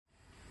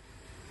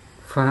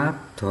Pháp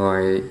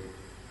thoại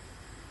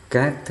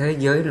các thế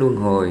giới luân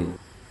hồi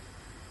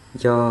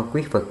do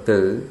quý Phật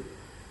tử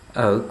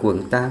ở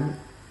quận 8,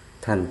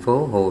 thành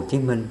phố Hồ Chí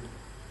Minh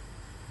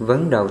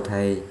vấn đầu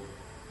thầy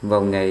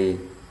vào ngày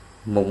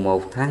mùng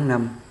 1 tháng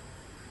 5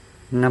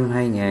 năm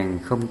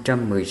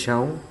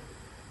 2016.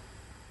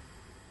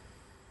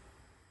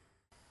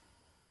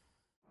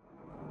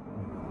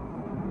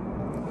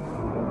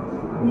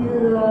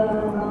 Như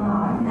con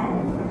hỏi này,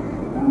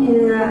 giống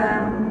như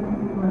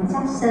mình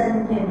sát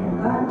sinh thì mình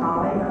có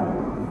tội rồi,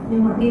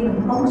 nhưng mà khi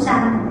mình phóng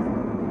sanh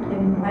thì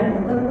mình phải được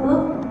cái phước.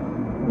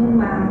 Nhưng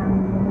mà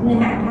như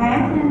hàng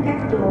tháng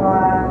các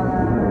chùa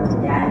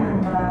dạy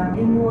mình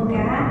đi mua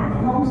cá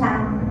để phóng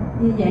sanh,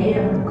 như vậy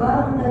là mình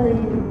có cái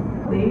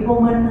bị vô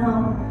minh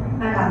không,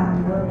 hay là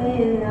mình được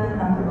cái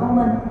làm được có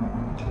minh?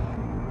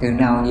 Từ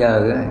nào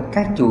giờ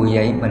các chùa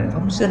dạy mình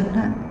phóng sinh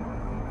á,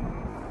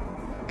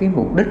 cái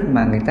mục đích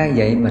mà người ta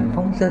dạy mình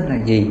phóng sinh là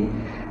gì?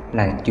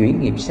 Là chuyển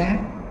nghiệp sát.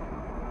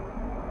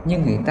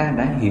 Nhưng người ta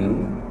đã hiểu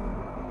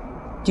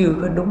chưa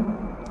có đúng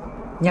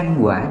nhân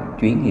quả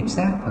chuyển nghiệp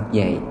sát Phật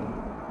dạy.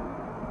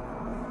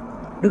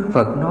 Đức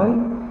Phật nói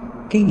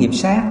cái nghiệp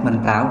sát mình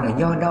tạo là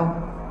do đâu?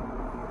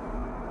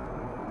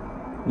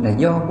 Là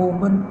do vô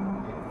minh.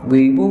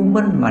 Vì vô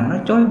minh mà nó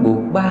trói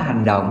buộc ba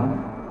hành động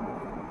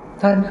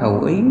thân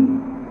khẩu ý,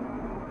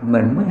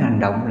 mình mới hành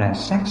động là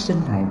sát sinh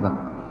hại vật.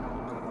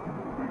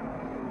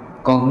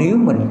 Còn nếu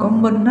mình có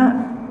minh á,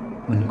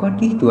 mình có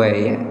trí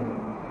tuệ á,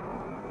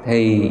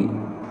 thì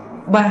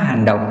ba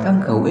hành động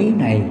thân khẩu ý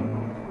này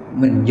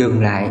mình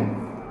dừng lại,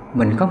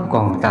 mình không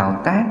còn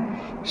tạo tác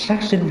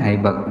sát sinh hại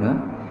vật nữa,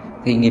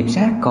 thì nghiệp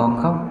sát còn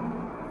không?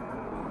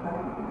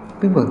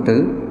 Quý Phật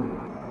tử,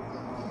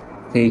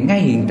 thì ngay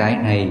hiện tại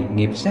này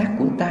nghiệp sát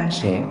của ta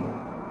sẽ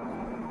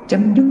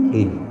chấm dứt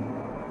liền.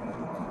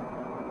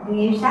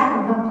 Nghiệp sát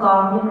mình không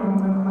còn, nhưng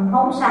mình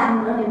phóng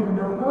sanh nữa thì mình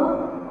được phước.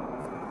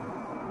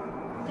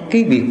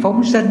 Cái việc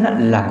phóng sinh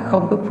là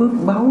không có phước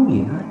báu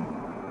gì hết,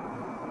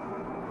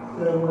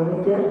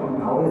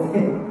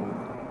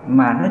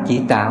 mà nó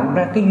chỉ tạo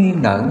ra cái duyên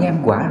nợ nhân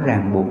quả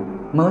ràng buộc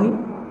mới.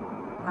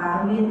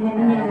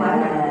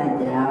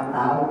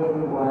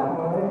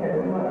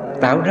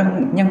 Tạo ra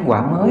nhân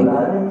quả mới.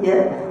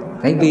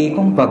 Tại vì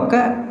con vật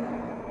á,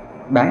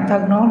 bản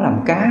thân nó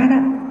làm cá đó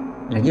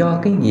là do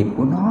cái nghiệp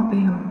của nó, phải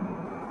không?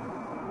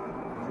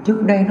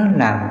 Trước đây nó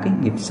làm cái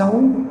nghiệp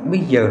xấu, bây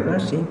giờ nó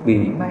sẽ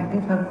bị mang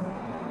cái thân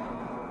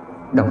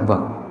động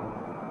vật,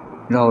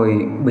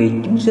 rồi bị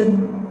chúng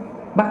sinh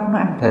bắt nó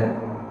ăn thịt,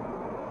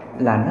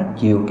 là nó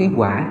chịu cái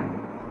quả,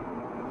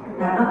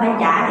 là nó phải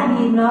trả cái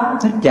duyên đó,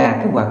 nó trả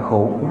cái quả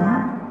khổ của nó.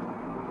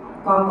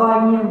 Còn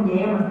coi như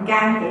vậy mình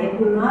can thiệp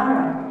vô nó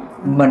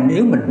rồi,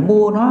 nếu mình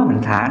mua nó, mình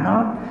thả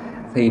nó,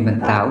 thì mình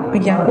tạo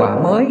cái nhân quả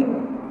mới,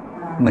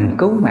 mình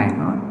cứu mạng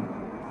nó.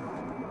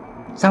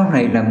 Sau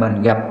này là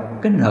mình gặp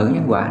cái nợ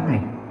nhân quả này.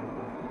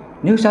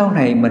 Nếu sau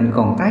này mình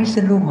còn tái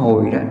sinh luân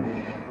hồi đó,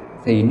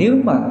 thì nếu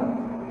mà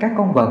các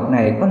con vật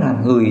này có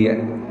làm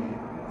người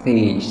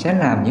thì sẽ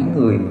làm những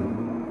người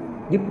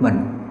giúp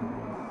mình.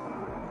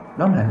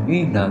 Đó là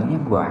duyên nợ nhân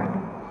quả.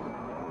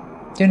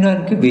 Cho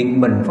nên cái việc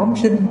mình phóng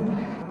sinh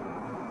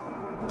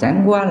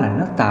chẳng qua là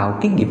nó tạo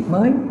cái nghiệp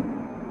mới,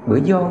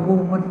 bởi do vô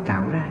minh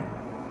tạo ra,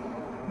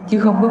 chứ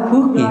không có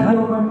phước gì hết.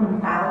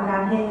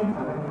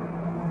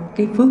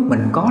 Cái phước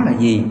mình có là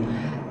gì?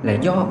 Là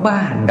do ba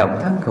hành động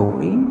thân khẩu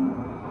ý.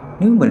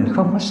 Nếu mình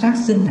không có sát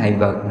sinh hại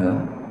vật nữa,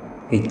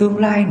 thì tương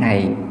lai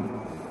này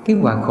cái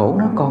quả khổ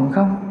nó còn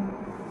không?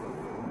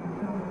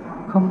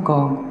 Không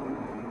còn.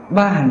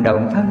 Ba hành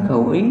động thân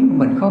khẩu ý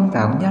mình không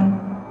tạo nhân,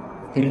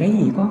 thì lấy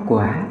gì có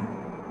quả,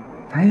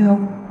 phải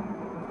không?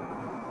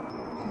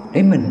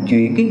 Để mình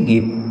chuyển cái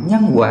nghiệp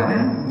nhân quả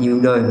nhiều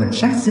đời mình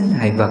sát sinh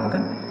hại vật á,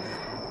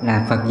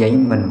 là Phật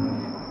dạy mình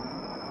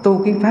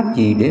tu cái pháp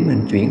gì để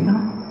mình chuyển nó?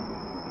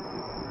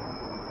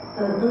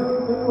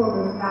 Tứ vô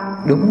lượng tâm.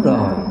 Đúng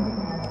rồi,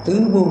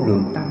 tứ vô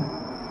lượng tâm.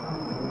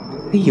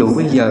 Ví dụ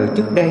bây giờ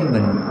trước đây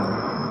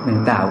mình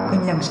tạo cái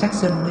nhân sát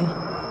sinh đi,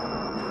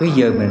 bây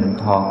giờ mình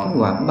thọ cái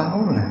quả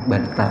báo là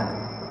bệnh tật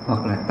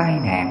hoặc là tai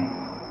nạn,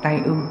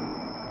 tai ương.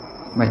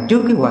 Mà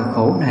trước cái quả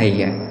khổ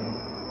này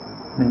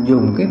mình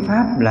dùng cái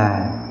pháp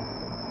là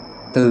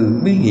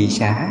từ bi hỷ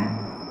xả.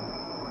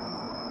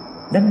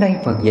 Đến đây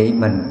Phật dạy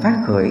mình phát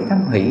khởi tâm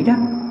hỷ đó,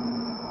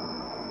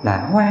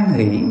 là hoan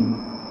hỷ,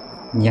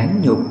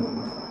 nhẫn nhục,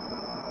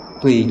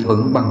 tùy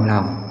thuận bằng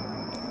lòng,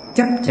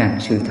 chấp nhận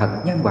sự thật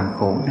nhân quả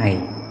khổ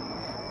này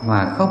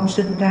mà không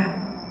sinh ra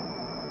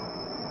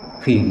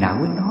phiền não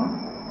với nó.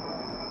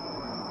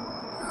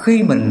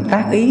 Khi mình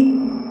tác ý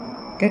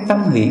cái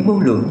tâm hỷ vô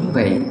lượng như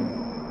vậy,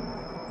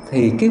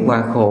 thì cái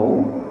quả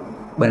khổ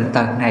bệnh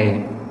tật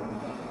này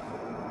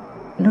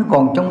nó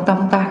còn trong tâm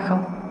ta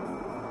không?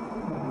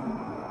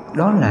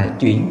 Đó là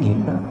chuyển nghiệp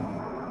đó.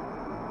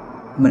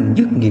 Mình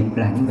dứt nghiệp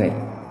là như vậy.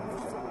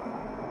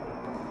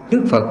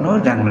 Đức Phật nói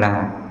rằng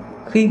là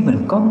khi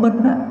mình có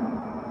minh á,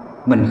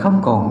 mình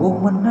không còn vô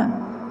minh á,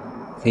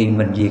 thì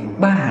mình diệt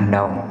ba hành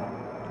động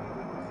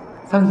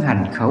thân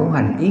hành, khẩu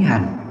hành, ý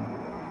hành,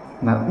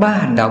 mà ba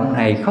hành động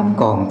này không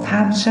còn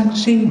tham sân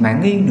si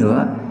mạn nghi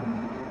nữa,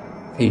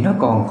 thì nó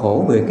còn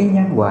khổ về cái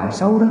nhân quả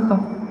xấu đó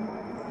không?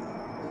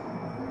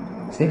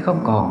 Sẽ không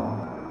còn.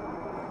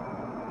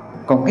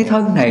 Còn cái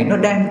thân này nó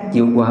đang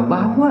chịu quả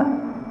báo á,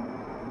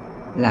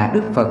 là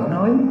Đức Phật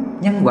nói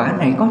nhân quả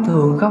này có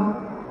thường không?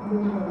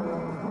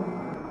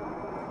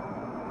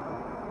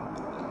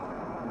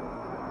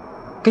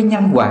 Cái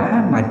nhân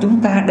quả mà chúng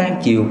ta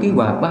đang chịu cái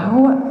quả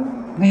báo á,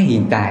 ngay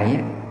hiện tại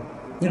á,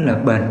 như là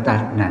bệnh tật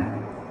nè,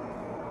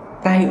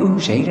 tai ương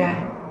xảy ra,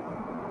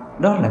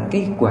 đó là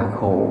cái quả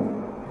khổ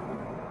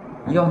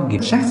do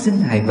nghiệp sát sinh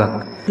hại vật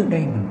trước đây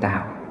mình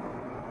tạo.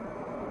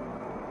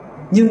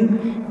 Nhưng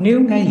nếu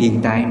ngay hiện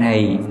tại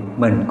này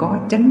mình có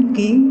chánh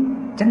kiến,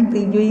 chánh tư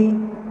duy,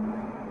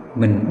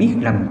 mình biết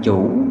làm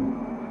chủ,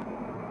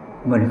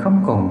 mình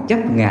không còn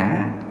chấp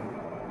ngã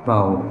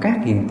vào các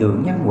hiện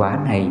tượng nhân quả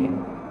này,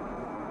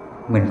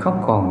 mình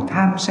không còn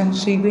tham sân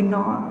si với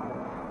nó,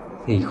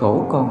 thì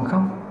khổ còn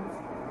không?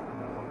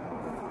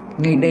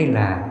 Ngay đây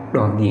là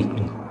đoạn diệt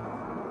liền.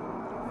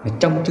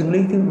 Trong chân lý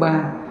thứ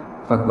ba,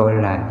 Phật gọi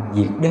là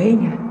diệt đế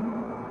nha.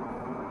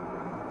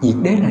 Diệt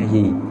đế là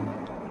gì?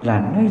 Là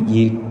nó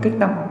diệt cái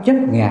tâm chấp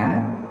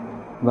ngã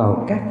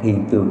vào các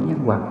hiện tượng nhân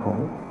quả khổ.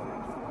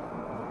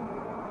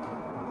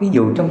 Ví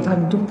dụ trong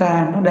thân chúng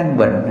ta nó đang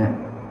bệnh nè,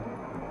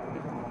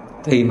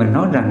 thì mình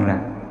nói rằng là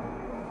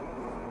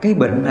cái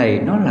bệnh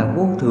này nó là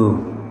vô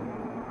thường,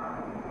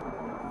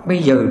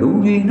 bây giờ đủ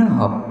duyên nó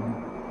hợp,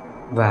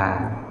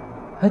 và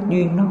hết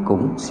duyên nó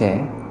cũng sẽ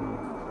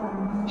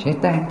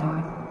tan thôi.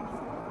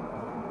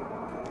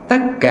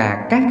 Tất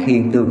cả các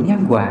hiện tượng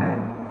nhân quả,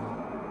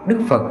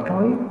 Đức Phật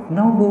nói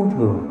nó vô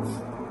thường,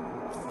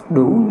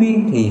 đủ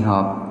duyên thì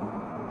hợp,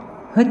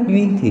 hết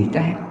duyên thì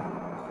tan.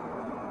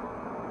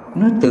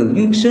 Nó tự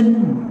duyên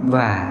sinh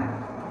và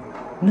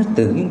nó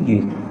tự duyên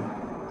diệt.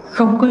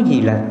 Không có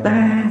gì là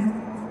ta,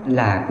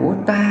 là của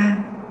ta,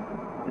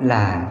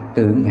 là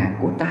tự ngã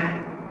của ta.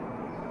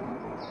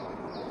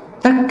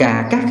 Tất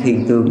cả các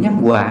hiện tượng nhân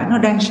quả nó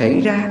đang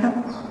xảy ra đó,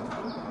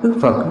 Đức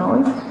Phật nói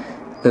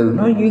tự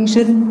nó duyên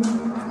sinh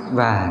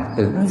và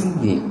tự nó duyên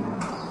diệt.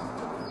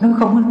 Nó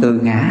không có tự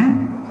ngã,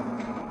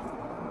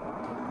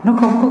 nó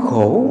không có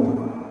khổ.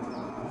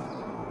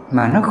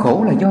 Mà nó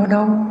khổ là do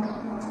đâu?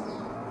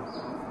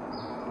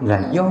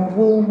 Là do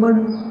vô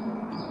minh,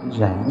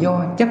 là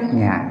do chấp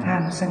ngã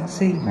tham sân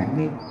si mạn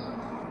nghi.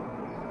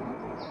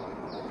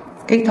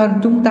 Cái thân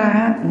chúng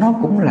ta nó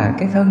cũng là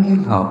cái thân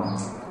duyên hợp,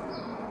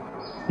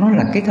 nó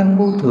là cái thân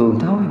vô thường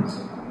thôi,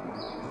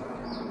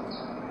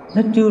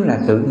 nó chưa là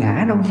tự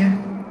ngã đâu nha.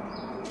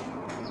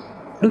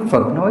 Đức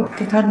Phật nói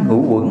cái thân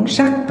hữu uẩn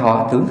sắc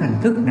thọ tưởng hành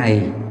thức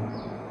này,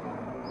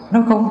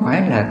 nó không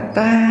phải là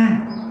ta,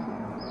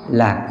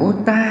 là của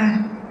ta,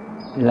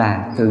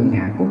 là tự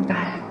ngã của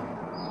ta.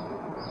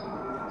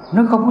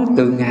 Nó không có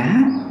tự ngã.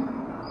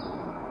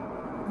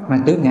 Mà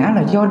tự ngã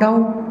là do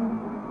đâu?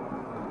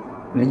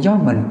 Là do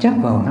mình chấp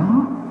vào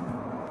nó,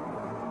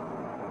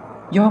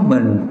 do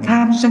mình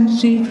tham sân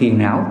si phiền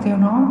não theo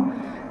nó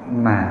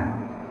mà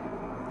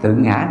tự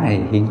ngã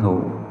này hiện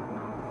hữu.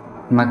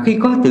 Mà khi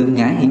có tự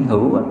ngã hiện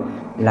hữu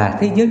là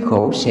thế giới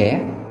khổ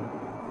sẽ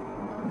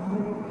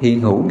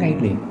hiện hữu ngay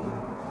liền.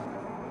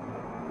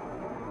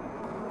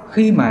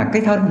 Khi mà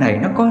cái thân này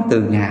nó có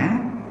tự ngã,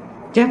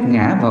 chấp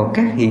ngã vào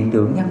các hiện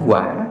tượng nhân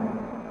quả,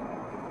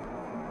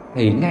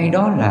 thì ngay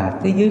đó là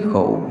thế giới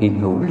khổ hiện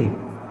hữu liền.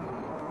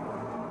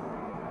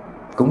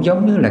 Cũng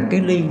giống như là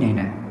cái ly này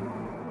nè,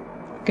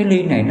 cái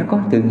ly này nó có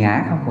tự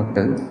ngã không Phật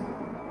tử?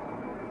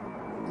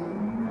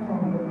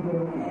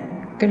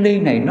 Cái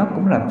ly này nó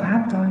cũng là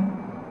pháp thôi,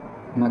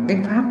 mà cái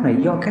pháp này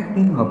do các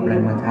duyên hợp lại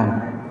mà thành.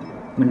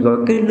 Mình gọi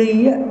cái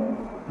ly á,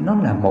 nó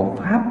là một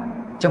pháp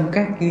trong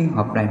các duyên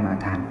hợp lại mà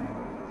thành.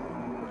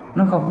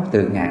 Nó không có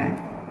tự ngã,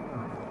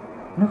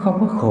 nó không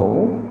có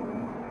khổ.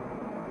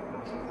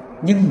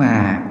 Nhưng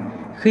mà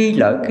khi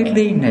lỡ cái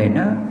ly này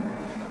nó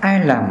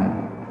ai làm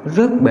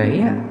rớt bể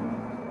á,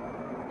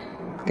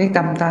 cái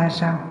tâm ta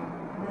sao?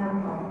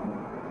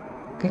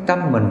 Cái tâm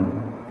mình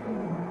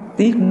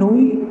tiếc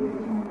nuối,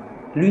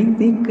 luyến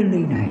tiếc cái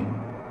ly này,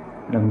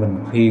 là mình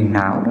phiền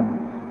não đó,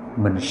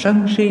 mình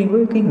sân si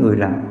với cái người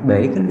làm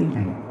bể cái ly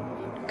này.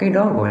 Cái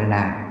đó gọi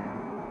là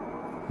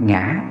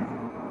ngã.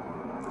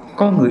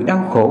 Con người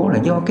đau khổ là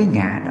do cái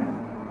ngã đó.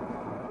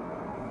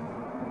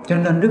 Cho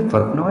nên Đức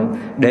Phật nói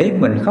để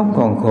mình không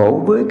còn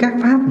khổ với các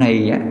pháp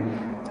này á,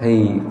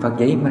 thì Phật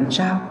dạy mình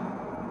sao?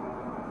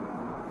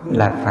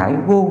 Là phải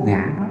vô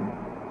ngã đó.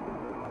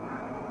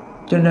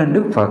 Cho nên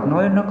Đức Phật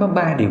nói nó có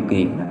 3 điều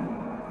kiện đó: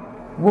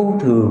 vô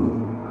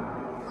thường,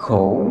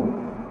 khổ,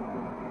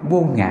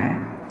 vô ngã.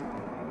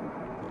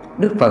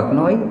 Đức Phật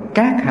nói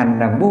các hành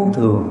là vô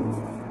thường,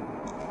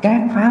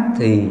 các pháp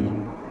thì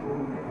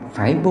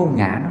phải vô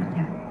ngã đó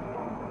nha.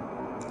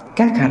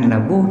 Các hành là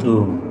vô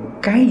thường,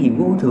 cái gì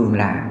vô thường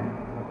là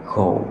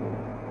khổ.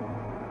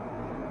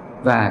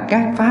 Và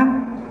các pháp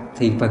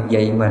thì Phật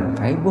dạy mình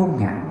phải vô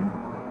ngã.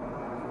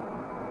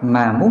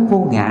 Mà muốn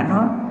vô ngã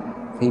nó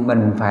thì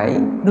mình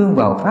phải nương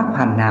vào pháp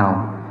hành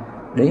nào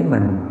để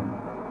mình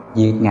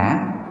diệt ngã.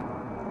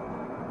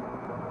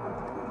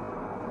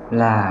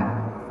 là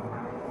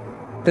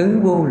tứ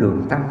vô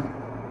lượng tâm,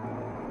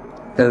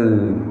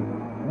 từ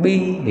bi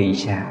hỷ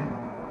xả.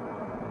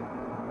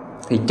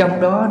 Thì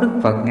trong đó Đức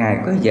Phật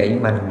Ngài có dạy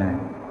mình là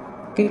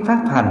cái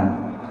pháp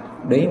hành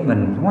để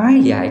mình hóa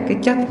giải cái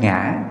chấp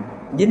ngã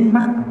dính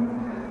mắc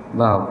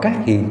vào các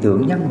hiện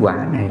tượng nhân quả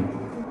này.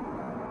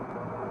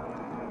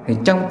 Thì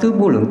trong tứ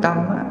vô lượng tâm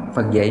á,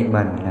 Phật dạy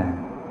mình là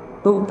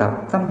tu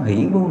tập tâm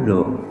hỷ vô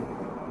lượng,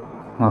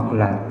 hoặc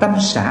là tâm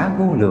xả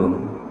vô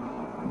lượng,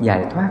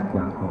 giải thoát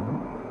quả khổ.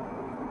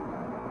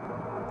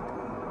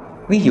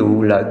 Ví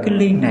dụ lỡ cái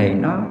ly này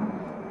nó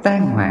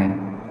tan hoại,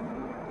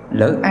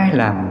 lỡ ai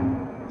làm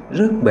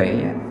rớt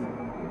bể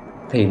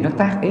thì nó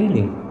tác ý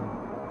liền.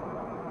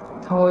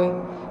 Thôi,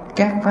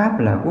 các pháp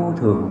là vô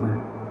thường mà,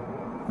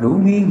 đủ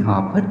duyên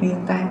hợp hết duyên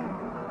tan.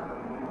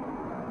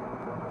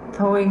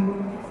 Thôi,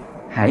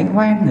 hãy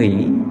hoan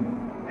hỷ,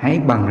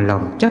 hãy bằng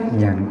lòng chấp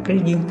nhận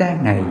cái duyên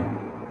tan này.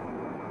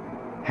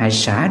 Hãy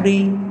xả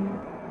đi,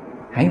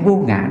 hãy vô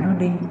ngã nó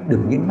đi,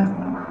 đừng dính mắc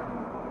nó.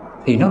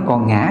 Thì nó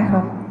còn ngã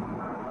không?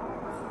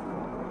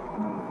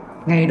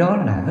 Ngay đó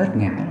là hết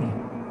ngã liền.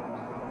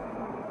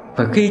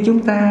 Và khi chúng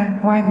ta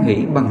hoan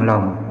hỷ bằng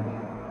lòng,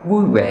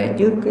 vui vẻ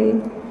trước cái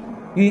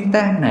duyên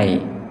tan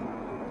này,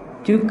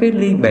 trước cái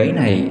ly bể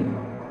này,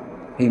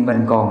 thì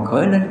mình còn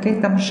khởi lên cái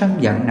tâm sân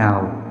giận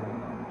nào,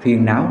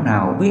 phiền não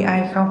nào với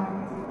ai không?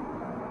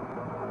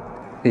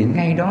 Thì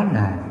ngay đó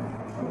là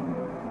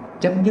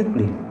chấm dứt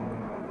liền.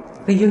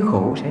 Cái giới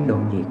khổ sẽ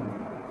đoạn diệt.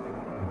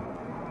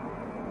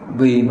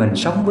 Vì mình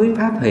sống với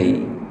pháp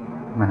hỷ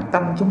mà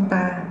tâm chúng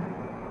ta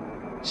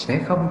sẽ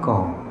không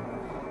còn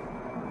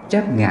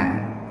chấp ngã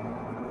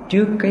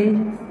trước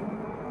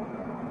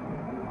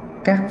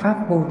các pháp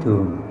vô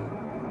thường,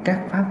 các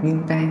pháp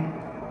duyên tan.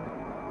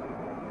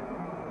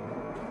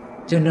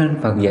 Cho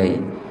nên Phật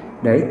dạy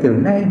để từ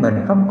nay mình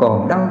không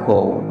còn đau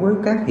khổ với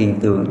các hiện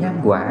tượng nhân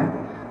quả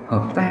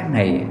hợp tan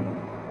này,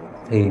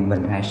 thì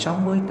mình hãy sống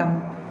với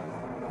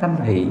tâm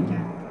hỷ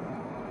nha.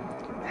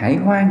 Hãy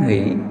hoan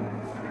hỷ,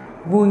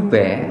 vui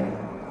vẻ,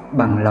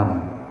 bằng lòng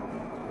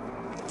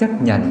chấp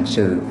nhận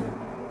sự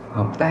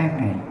hợp tan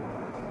này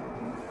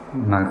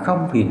mà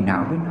không phiền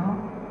não với nó.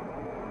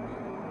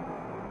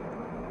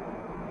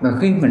 Và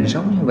khi mình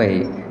sống như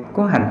vậy,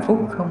 có hạnh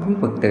phúc không quý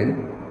Phật tử?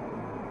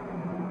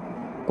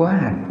 Quá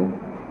hạnh phúc.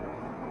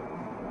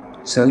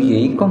 Sở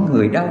dĩ con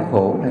người đau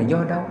khổ là do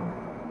đâu?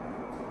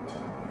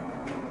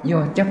 Do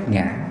chấp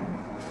ngã.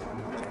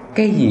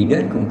 Cái gì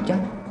đến cũng chấp,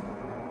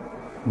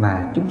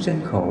 mà chúng sinh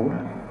khổ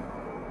đó.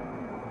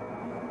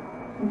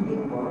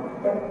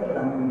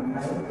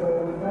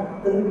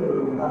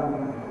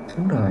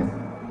 Đúng rồi.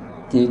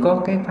 Chỉ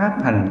có cái pháp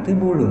hành tứ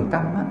vô lượng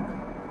tâm á,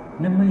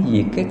 nó mới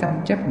diệt cái tâm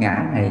chấp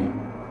ngã này,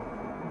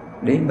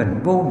 để mình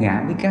vô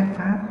ngã với các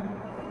pháp,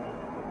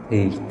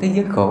 thì thế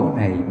giới khổ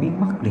này biến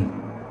mất liền.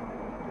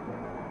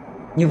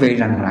 Như vậy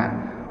rằng là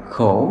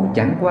khổ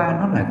chẳng qua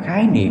nó là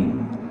khái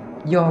niệm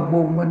do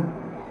vô minh,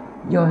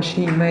 do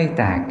si mê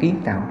tà kiến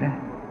tạo ra.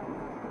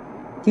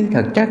 Chứ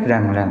thật chất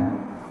rằng là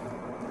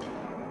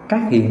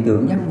các hiện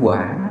tượng nhân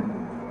quả,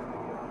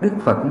 Đức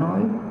Phật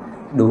nói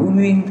đủ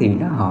duyên thì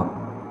nó hợp,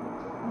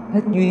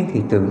 hết duyên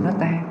thì tự nó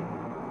tan.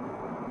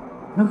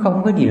 Nó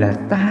không có gì là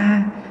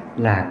ta,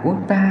 là của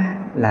ta,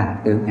 là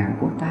tự ngã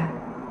của ta.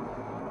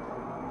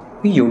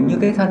 Ví dụ như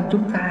cái thân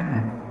chúng ta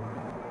nè,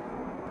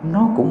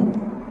 nó cũng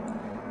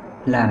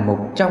là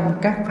một trong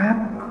các pháp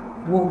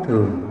vô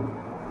thường,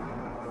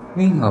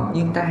 duyên hợp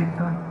duyên tan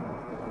thôi.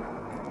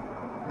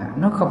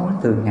 Nó không có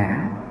tự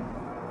ngã.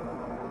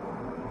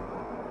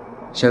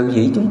 Sự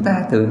dĩ chúng ta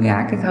tự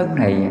ngã cái thân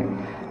này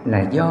là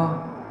do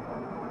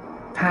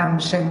tham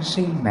sân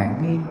si mạn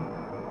nghi.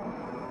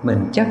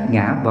 Mình chấp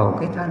ngã vào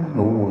cái thân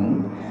ngũ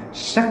uẩn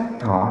sắc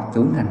thọ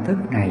tưởng hành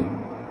thức này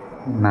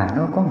mà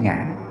nó có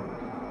ngã.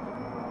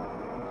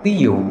 Ví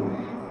dụ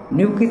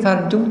nếu cái thân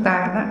chúng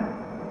ta đó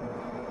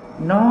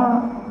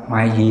nó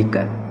hoại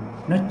diệt,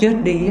 nó chết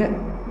đi á,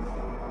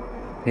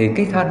 thì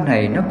cái thân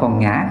này nó còn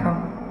ngã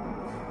không?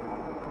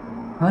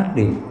 Hết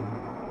đi.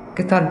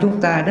 Cái thân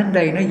chúng ta đến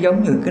đây nó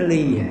giống như cái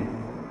ly vậy.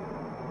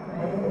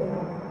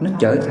 Nó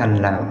trở thành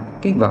là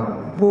cái vật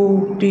vô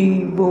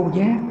tri vô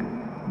giác,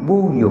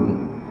 vô dụng,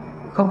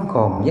 không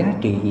còn giá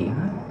trị gì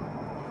hết.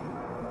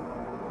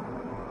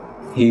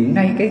 Hiện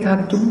nay cái thân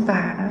chúng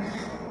ta đó,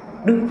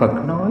 Đức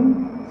Phật nói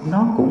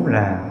nó cũng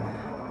là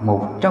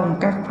một trong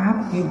các pháp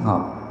duyên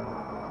hợp,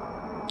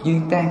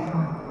 duyên tan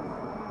thôi.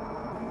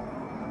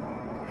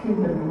 Khi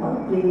mình mất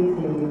đi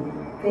thì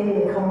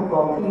cái không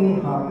còn cái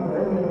duyên hợp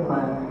nữa, nhưng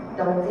mà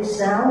trong cái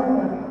sáu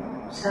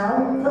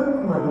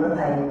thức mình đó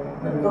thầy,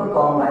 mình có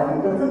còn lại một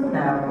cái thức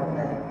nào không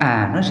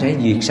thầy? Nó sẽ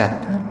diệt sạch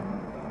hết.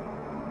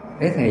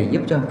 Để thầy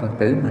giúp cho Phật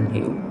tử mình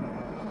hiểu.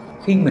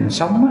 Khi mình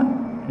sống á,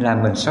 là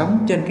mình sống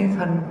trên cái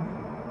thân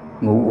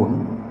ngũ uẩn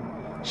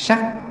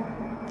sắc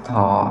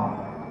thọ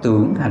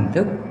tưởng hành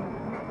thức.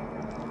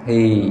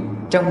 Thì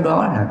trong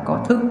đó là có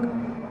thức.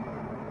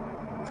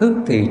 Thức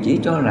thì chỉ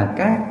cho là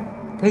các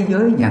thế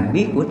giới nhận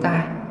biết của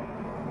ta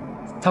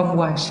thông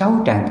qua 6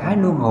 trạng thái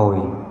luân hồi: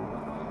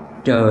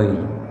 trời,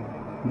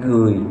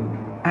 người,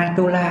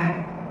 Atula,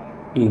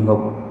 địa ngục,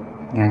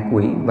 ngạ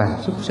quỷ và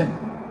súc sinh.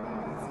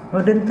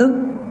 Nói đến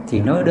thức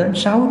thì nói đến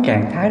 6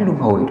 trạng thái luân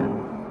hồi đó.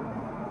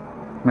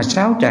 Mà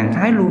 6 trạng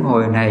thái luân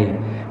hồi này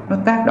nó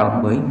tác động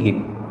bởi nghiệp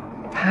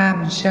tham,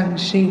 sân,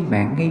 si,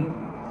 mạn, nghi.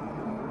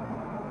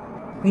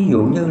 Ví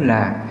dụ như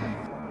là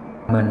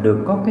mình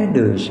được có cái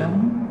đời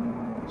sống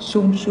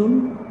sung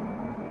sướng,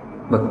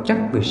 vật chất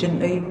về sinh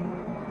y,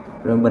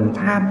 rồi mình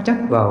tham chấp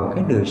vào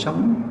cái đời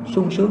sống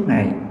sung sướng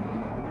này,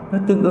 nó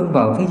tương ưng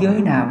vào thế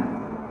giới nào?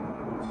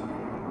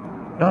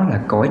 Đó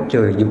là cõi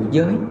trời dục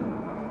giới.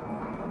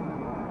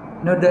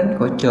 Nó đến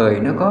cõi trời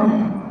nó có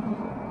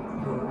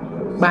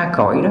 3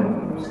 cõi đó: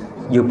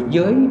 dục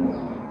giới,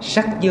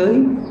 sắc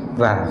giới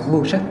và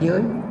vô sắc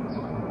giới.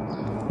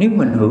 Nếu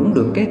mình hưởng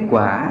được kết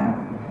quả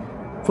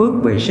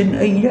phước về sinh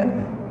y đó,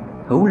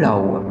 hữu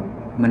lậu,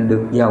 mình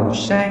được giàu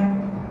sang,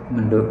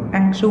 mình được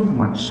ăn sung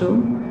mặc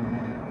sướng,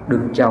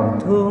 được chồng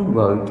thương,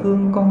 vợ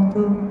thương, con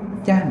thương,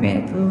 cha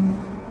mẹ thương,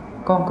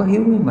 con có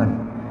hiếu với mình,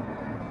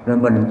 rồi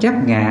mình chấp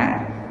ngã,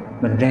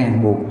 mình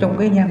ràng buộc trong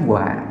cái nhân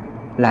quả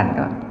lành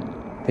đó,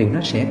 thì nó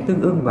sẽ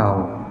tương ưng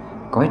vào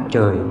cõi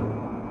trời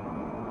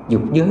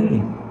dục giới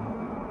liền.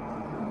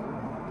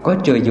 Cõi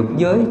trời dục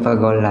giới và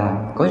gọi là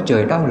cõi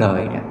trời đau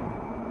lợi đó.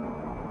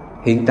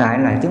 Hiện tại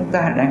là chúng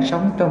ta đang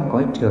sống trong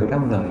cõi trời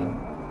đau lợi,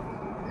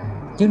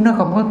 chứ nó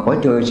không có cõi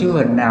trời siêu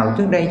hình nào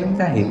trước đây chúng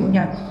ta hiểu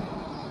nha.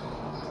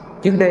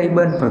 Trước đây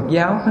bên Phật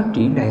giáo phát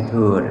triển Đại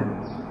Thừa đó,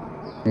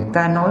 người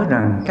ta nói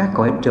rằng các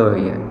cõi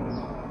trời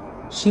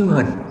siêu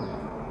hình,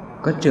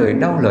 cõi trời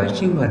đau lợi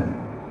siêu hình,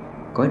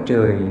 cõi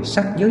trời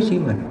sắc giới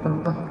siêu hình,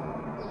 vân vân.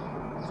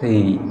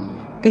 Thì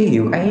cái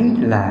hiệu ấy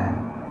là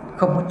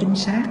không có chính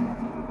xác.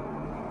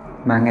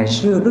 Mà ngày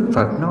xưa Đức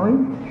Phật nói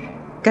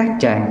các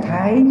trạng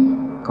thái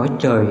cõi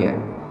trời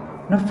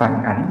nó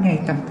phản ảnh ngay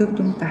tâm thức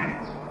chúng ta.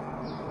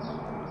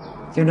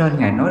 Cho nên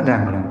Ngài nói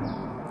rằng là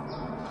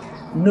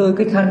nơi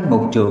cái thân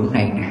một trượng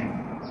này nè,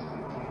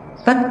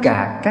 tất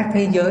cả các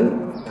thế giới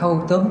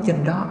thâu tóm trên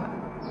đó.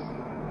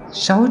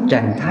 6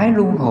 trạng thái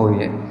luân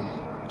hồi: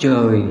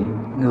 trời,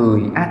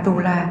 người,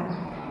 Atula,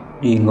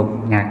 địa ngục,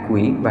 ngạ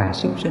quỷ và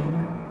súc sinh,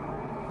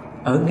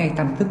 ở ngay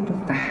tâm thức chúng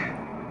ta.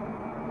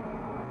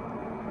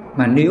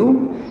 Mà nếu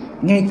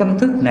ngay tâm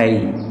thức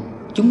này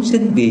chúng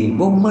sinh vì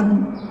vô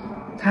minh,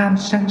 tham,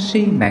 sân,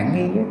 si, mạn,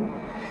 nghi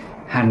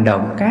hành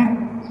động các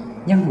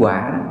nhân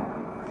quả,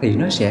 thì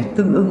nó sẽ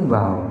tương ưng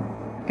vào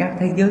các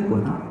thế giới của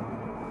nó.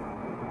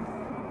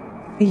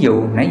 Ví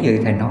dụ nãy giờ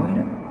thầy nói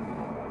đó,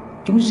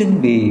 chúng sinh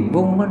vì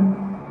vô minh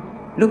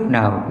lúc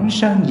nào cũng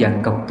sân giận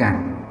cộc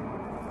cằn,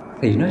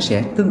 thì nó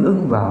sẽ tương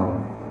ưng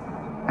vào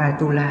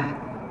Atula.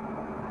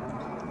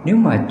 Nếu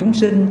mà chúng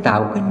sinh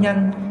tạo cái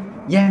nhân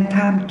gian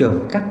tham, trộm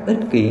cắp, ích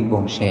kỷ,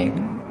 bồn xẻn,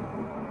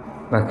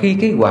 và khi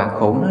cái quả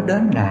khổ nó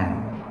đến là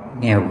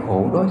nghèo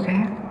khổ đói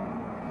khát,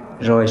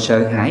 rồi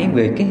sợ hãi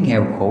về cái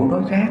nghèo khổ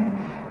đói khát,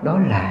 đó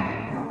là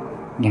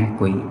ngạ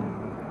quỷ.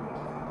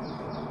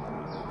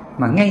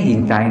 Mà ngay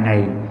hiện tại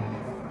này,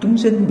 chúng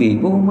sinh vì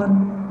vô minh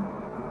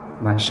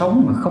mà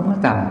sống mà không có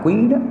tàm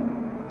quý đó,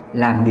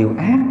 làm điều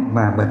ác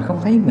mà mình không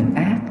thấy mình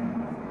ác,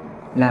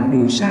 làm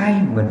điều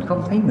sai mình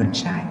không thấy mình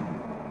sai,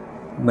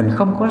 mình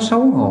không có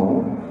xấu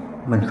hổ,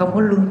 mình không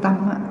có lương tâm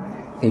á,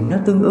 thì nó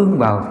tương ưng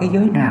vào thế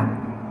giới nào?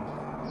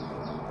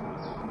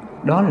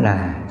 Đó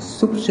là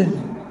súc sinh.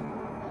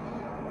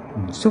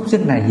 Súc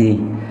sinh là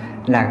gì?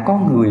 Là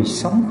con người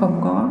sống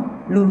không có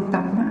lương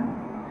tâm á,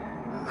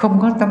 không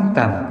có tâm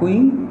tàm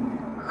quý,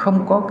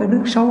 không có cái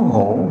đức xấu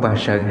hổ và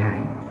sợ hãi,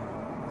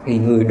 thì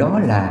người đó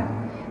là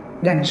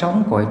đang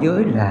sống cõi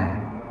giới là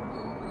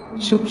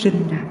súc sinh.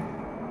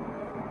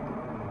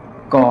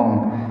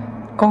 Còn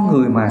con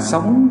người mà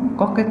sống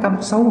có cái tâm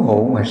xấu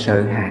hổ và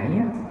sợ hãi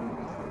á,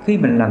 khi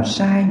mình làm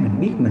sai, mình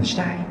biết mình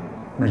sai,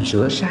 mình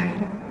sửa sai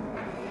đó,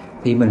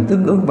 thì mình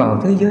tương ưng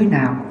vào thế giới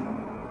nào?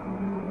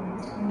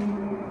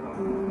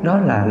 Đó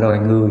là loài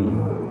người.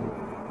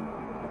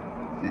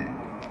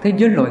 Thế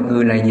giới loài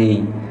người là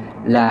gì?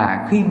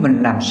 Là khi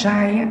mình làm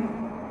sai á,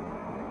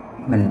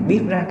 mình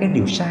biết ra cái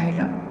điều sai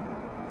đó,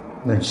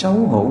 mình xấu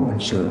hổ, mình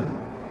sửa,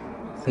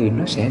 thì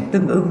nó sẽ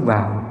tương ưng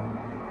vào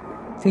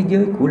thế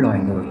giới của loài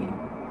người.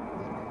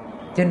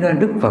 Cho nên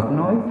Đức Phật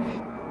nói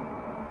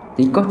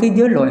chỉ có thế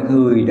giới loài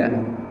người đó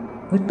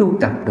mới tu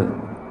tập được.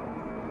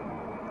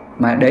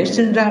 Mà để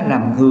sinh ra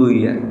làm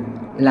người,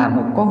 là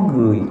một con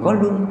người có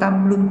lương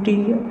tâm, lương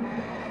tri,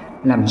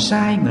 làm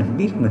sai mình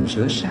biết mình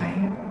sửa sai,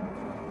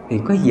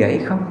 thì có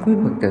dễ không quý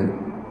Phật tử?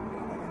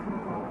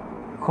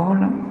 Khó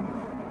lắm.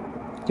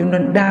 Cho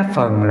nên đa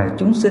phần là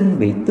chúng sinh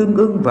bị tương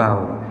ưng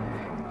vào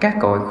các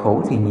cõi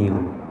khổ thì nhiều,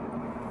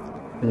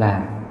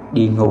 là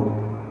địa ngục,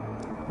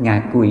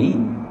 ngạ quỷ,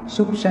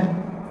 súc sanh.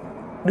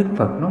 Đức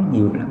Phật nói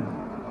nhiều lắm.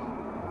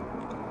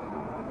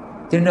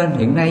 Cho nên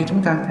hiện nay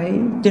chúng ta thấy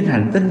trên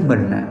hành tinh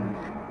mình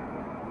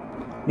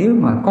nếu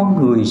mà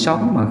con người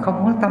sống mà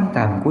không có tâm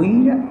tàm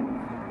quý đó,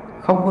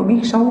 không có biết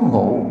xấu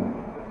hổ,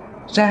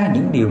 ra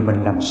những điều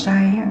mình làm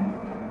sai á,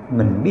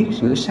 mình biết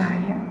sửa sai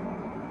á,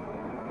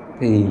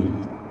 thì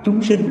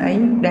chúng sinh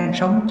ấy đang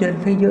sống trên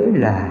thế giới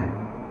là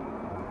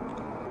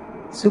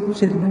súc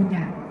sinh đó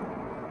nha.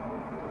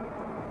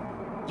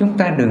 Chúng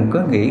ta đừng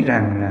có nghĩ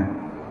rằng là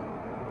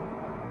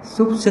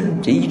súc sinh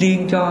chỉ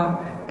riêng cho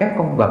các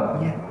con vật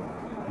nha.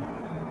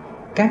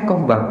 Các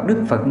con vật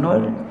Đức Phật nói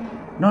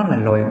nó là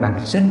loài bàng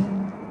sinh.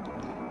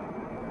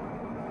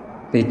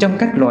 Thì trong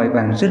các loài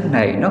bàng sinh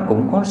này nó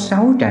cũng có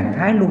 6 trạng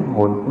thái luân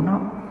hồi của nó: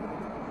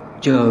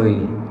 trời,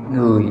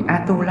 người,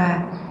 Atula,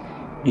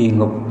 địa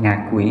ngục,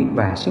 ngạ quỷ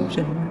và súc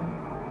sinh.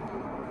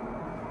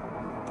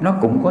 Nó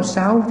cũng có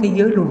 6 thế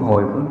giới luân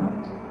hồi của nó,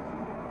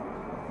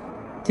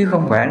 chứ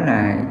không phải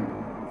là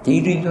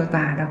chỉ riêng cho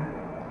ta đâu.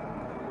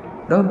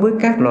 Đối với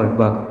các loài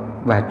vật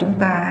và chúng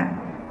ta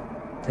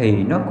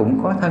thì nó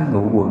cũng có thân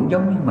ngũ uẩn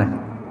giống như mình: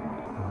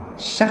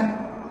 sắc,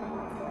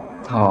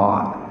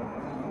 thọ,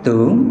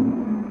 tưởng,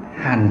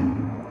 hành,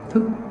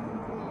 thức.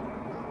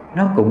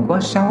 Nó cũng có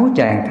 6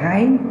 trạng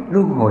thái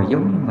luân hồi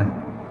giống như mình.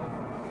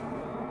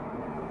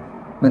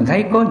 Mình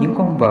thấy có những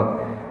con vật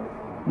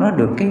nó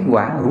được cái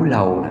quả hữu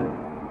lầu đó,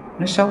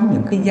 nó sống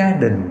những cái gia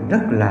đình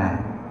rất là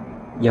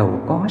giàu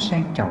có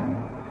sang trọng,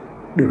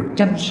 được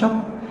chăm sóc,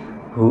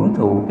 hưởng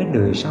thụ cái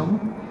đời sống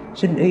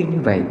sinh y như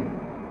vậy.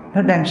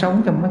 Nó đang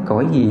sống trong cái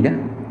cõi gì đó?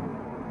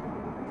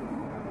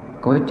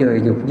 Cõi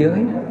trời dục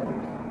giới đó.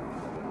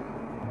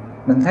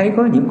 Mình thấy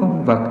có những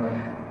con vật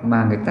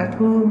mà người ta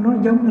thương nó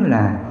giống như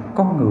là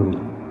con người,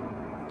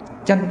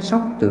 chăm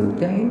sóc tử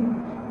tế,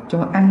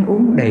 cho ăn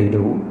uống đầy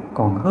đủ,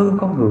 còn hơn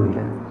con người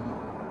đó.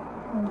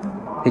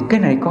 Thì cái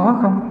này có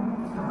không?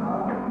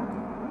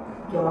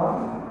 Đó.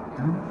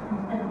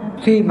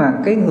 Khi mà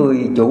cái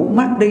người chủ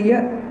mất đi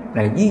á,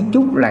 là di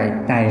chúc lại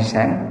tài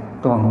sản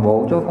toàn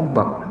bộ cho con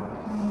vật.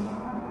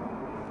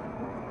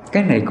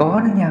 Cái này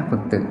có đó nha Phật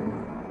tử.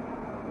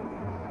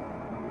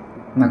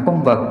 Mà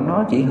con vật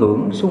nó chỉ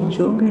hưởng sung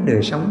sướng cái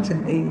đời sống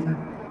sinh y thôi,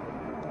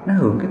 nó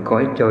hưởng cái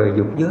cõi trời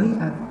dục giới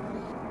thôi.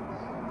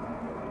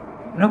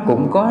 Nó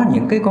cũng có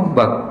những cái con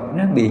vật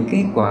nó bị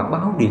cái quả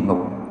báo địa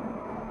ngục,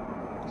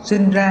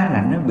 sinh ra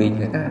là nó bị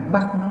người ta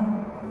bắt nó,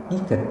 giết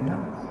thịt nó,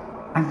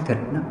 ăn thịt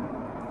nó.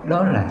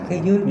 Đó là thế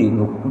giới địa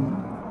ngục của nó.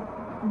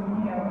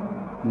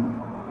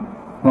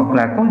 Hoặc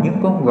là có những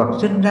con vật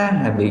sinh ra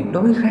là bị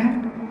đói khát,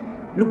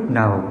 lúc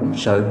nào cũng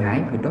sợ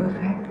hãi về đói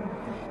khát.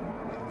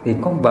 Thì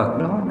con vật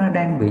đó nó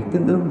đang bị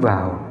tương ứng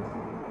vào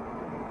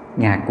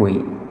ngạ quỷ.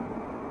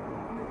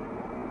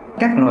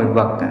 Các loài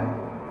vật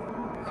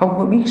không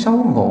có biết xấu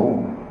hổ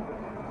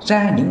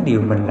ra những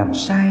điều mình làm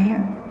sai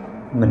á,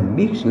 mình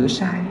biết sửa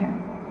sai á,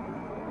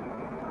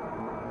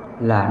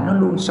 là nó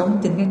luôn sống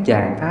trên cái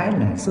trạng thái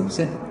là súc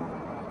sinh.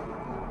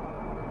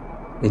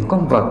 Thì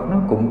con vật nó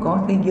cũng có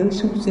thế giới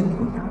súc sinh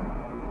của nó,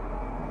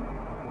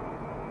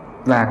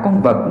 và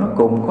con vật nó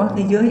cũng có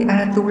thế giới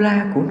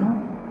Atula của nó.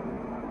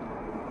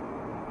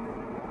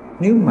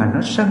 Nếu mà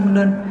nó sân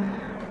lên,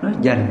 nó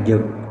giành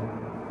giật,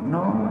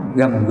 nó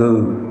gầm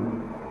gừ,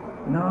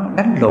 nó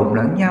đánh lộn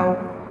lẫn nhau,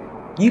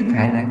 giết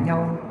hại lẫn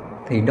nhau,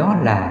 thì đó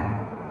là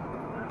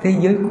thế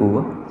giới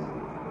của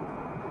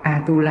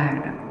Atula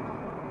đó.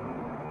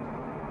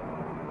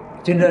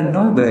 Cho nên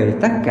nói về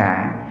tất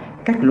cả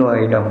các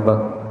loài động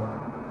vật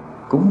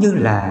cũng như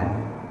là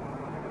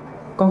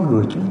con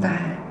người chúng ta,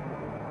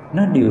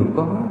 nó đều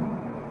có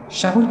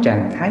 6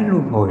 trạng thái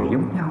luân hồi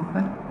giống nhau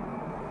hết.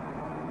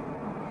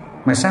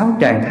 Mà 6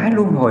 trạng thái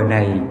luân hồi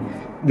này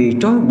bị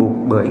trói buộc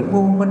bởi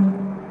vô minh,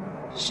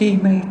 si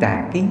mê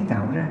tà kiến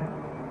tạo ra.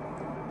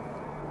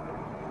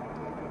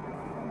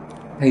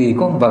 Thì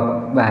con vật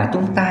và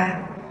chúng ta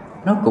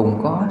nó cũng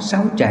có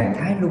 6 trạng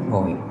thái luân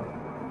hồi.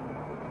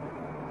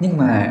 Nhưng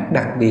mà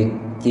đặc biệt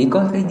chỉ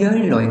có thế giới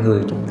loài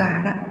người chúng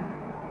ta đó,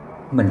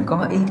 mình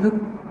có ý thức,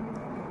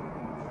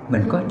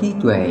 mình có trí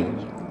tuệ,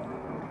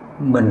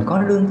 mình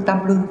có lương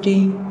tâm lương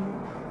tri,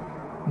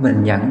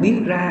 mình nhận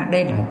biết ra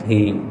đây là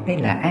thiện, đây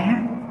là ác.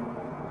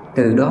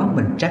 Từ đó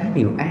mình tránh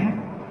điều ác,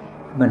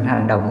 mình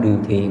hành động điều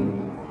thiện.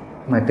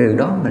 Mà từ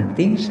đó mình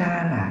tiến xa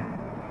là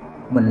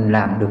mình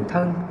làm được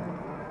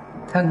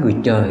thân người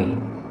trời.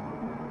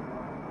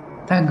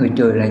 Thân người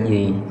trời là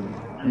gì?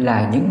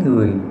 Là những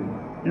người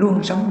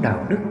luôn sống đạo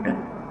đức đó.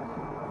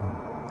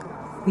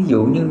 Ví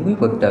dụ như quý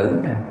Phật tử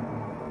nè,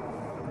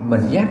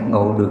 mình giác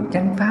ngộ được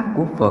chánh pháp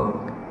của Phật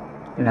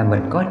là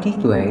mình có trí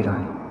tuệ rồi.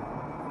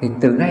 Thì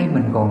từ nay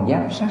mình còn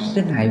dám sát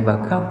sinh hại vật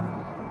không?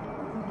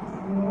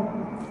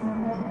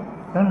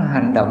 Đó là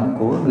hành động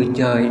của người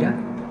trời đó.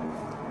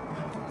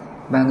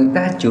 Và người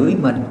ta chửi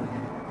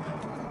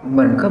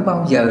mình có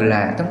bao giờ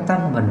là trong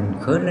tâm mình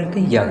khởi lên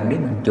cái giận để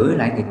mình chửi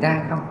lại người ta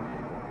không?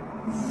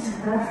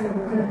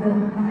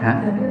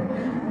 Hả?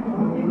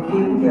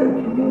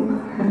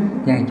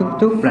 Vàng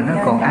chút là nó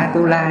còn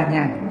Atula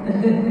nha.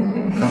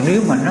 Còn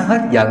nếu mà nó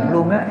hết giận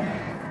luôn á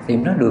thì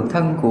nó được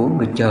thân của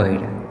người trời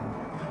đó.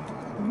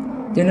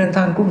 Cho nên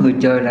thân của người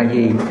trời là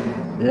gì?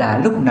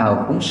 Là lúc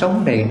nào cũng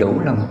sống đầy đủ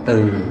lòng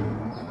từ,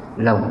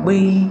 lòng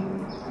bi,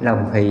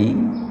 lòng hỷ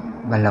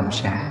và lòng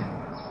xả.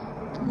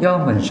 Do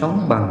mình sống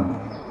bằng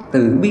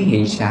từ bi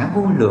hỷ xả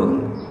vô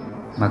lượng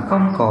mà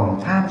không còn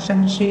tham sân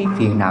si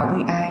phiền não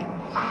với ai,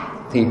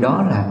 thì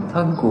đó là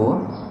thân của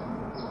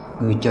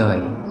người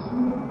trời.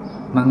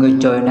 Mà người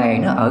trời này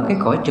nó ở cái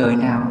cõi trời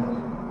nào?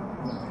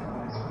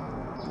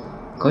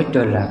 cõi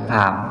trời là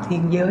phạm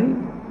thiên giới.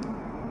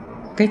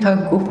 Cái thân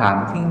của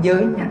phạm thiên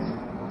giới nha.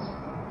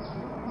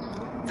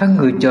 Thân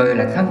người trời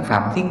là thân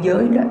phạm thiên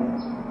giới đó.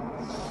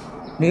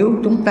 Nếu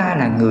chúng ta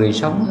là người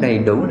sống đầy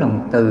đủ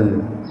lòng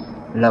từ,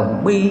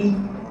 lòng bi,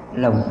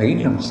 lòng hỷ,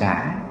 lòng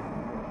xả,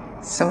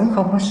 sống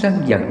không có sân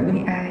giận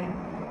với ai,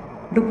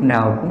 lúc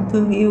nào cũng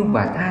thương yêu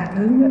và tha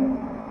thứ đó,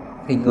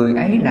 thì người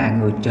ấy là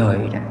người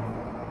trời đó.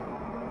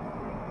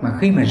 Mà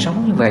khi mình sống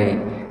như vậy,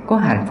 có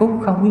hạnh phúc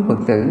không quý Phật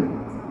tử?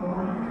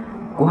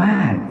 Quá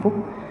hạnh phúc.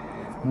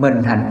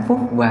 Mình hạnh phúc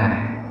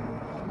và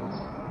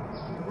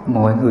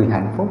mọi người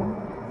hạnh phúc.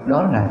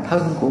 Đó là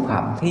thân của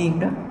phạm thiên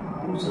đó.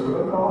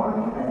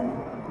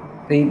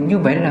 Thì như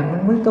vậy là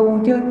mình mới tu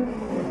chứ.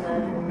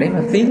 Để mà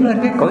tiến lên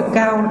cái cõi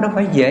cao đâu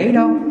phải dễ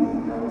đâu,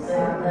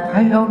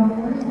 phải không?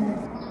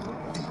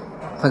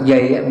 Phật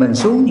dạy mình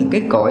xuống những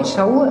cái cõi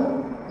xấu á,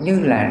 như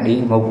là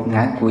địa ngục,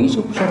 ngạ quỷ,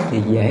 súc sanh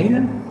thì dễ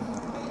lắm,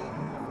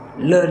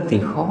 lên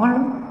thì khó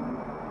lắm.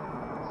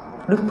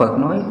 Đức Phật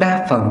nói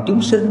đa phần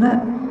chúng sinh á,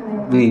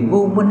 vì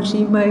vô minh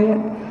si mê á,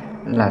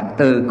 là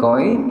từ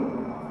cõi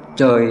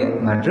trời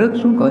mà rớt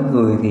xuống cõi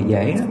người thì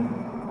dễ lắm,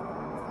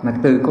 mà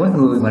từ cõi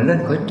người mà lên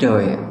cõi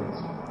trời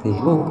thì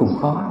vô cùng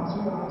khó.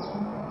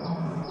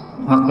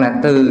 Hoặc là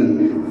từ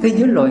thế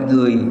giới loài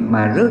người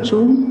mà rớt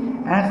xuống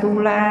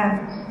Atula,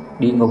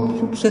 địa ngục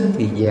súc sinh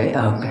thì dễ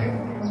ở cả,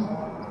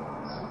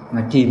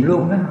 mà chìm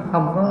luôn đó,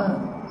 không có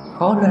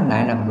khó lên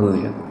lại làm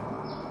người đâu.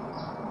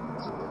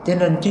 Cho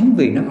nên chính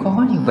vì nó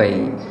khó như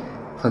vậy,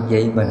 Phật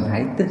dạy mình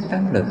hãy tinh tấn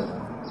lực,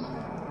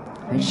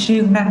 hãy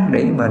siêng năng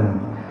để mình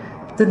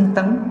tinh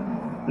tấn,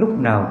 lúc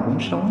nào cũng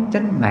sống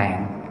chánh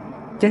mạng,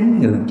 chánh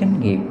ngữ, chánh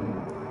nghiệp.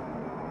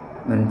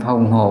 Mình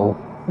phòng hộ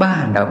 3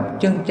 hành động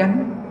chân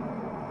chánh: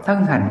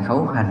 thân hành,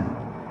 khẩu hành.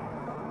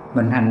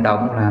 Mình hành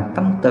động là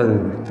tâm từ,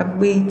 tâm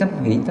bi, tâm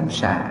hỷ, tâm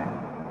xả,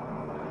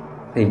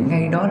 thì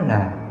ngay đó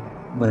là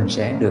mình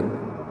sẽ được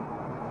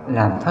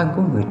làm thân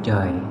của người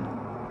trời.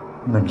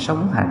 Mình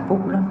sống hạnh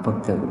phúc lắm Phật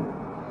tử.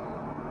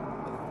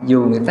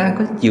 Dù người ta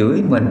có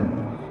chửi mình,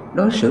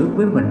 đối xử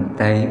với mình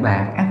tệ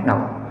bạc ác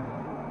độc,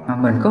 mà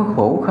mình có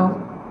khổ không?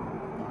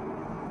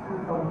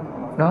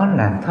 Đó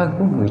là thân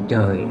của người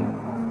trời.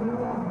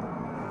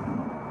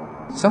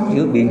 Sống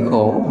giữa biển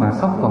khổ mà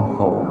không còn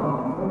khổ.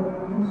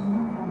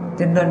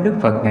 Cho nên Đức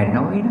Phật Ngài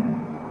nói đó,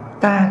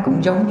 ta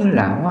cũng giống như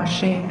là hoa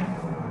sen.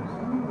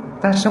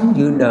 Ta sống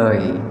giữa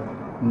đời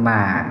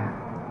mà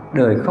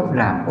đời không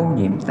làm ô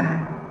nhiễm ta.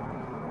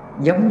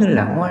 Giống như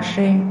là hoa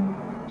sen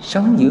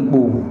sống giữa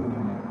bùn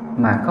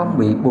mà không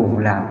bị bùn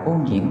làm ô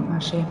nhiễm hoa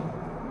sen.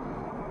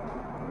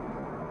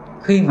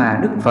 Khi mà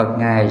Đức Phật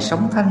Ngài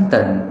sống thanh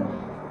tịnh,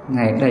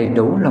 Ngài đầy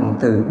đủ lòng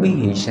từ bi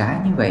hỷ xả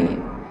như vậy,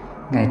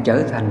 Ngài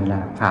trở thành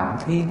là Phạm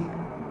Thiên.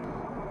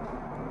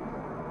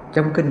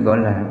 Trong kinh gọi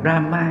là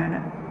Rama đó,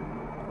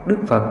 Đức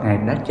Phật Ngài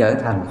đã trở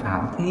thành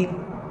Phạm Thiên.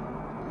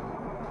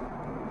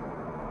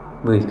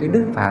 Vì cái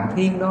Đức Phạm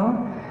Thiên đó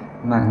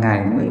mà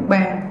Ngài mới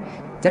ban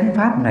chánh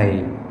pháp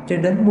này cho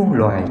đến muôn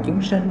loài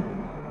chúng sinh,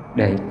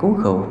 để cứu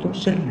khổ chúng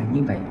sinh là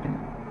như vậy đó.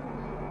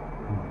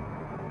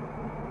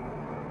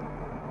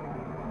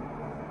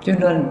 Cho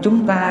nên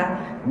chúng ta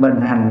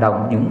mình hành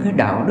động những cái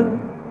đạo đức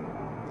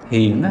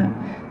hiền á,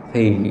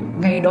 thì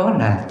ngay đó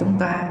là chúng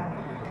ta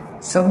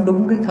sống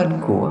đúng cái thân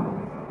của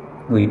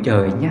người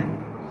trời nha.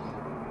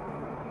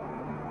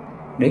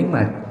 Để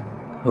mà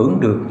hưởng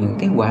được những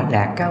cái quả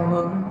lạc cao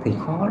hơn thì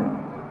khó lắm.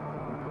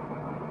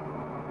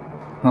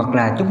 Hoặc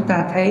là chúng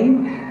ta thấy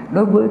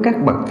đối với các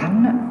bậc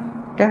thánh á,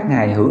 các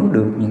ngài hưởng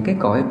được những cái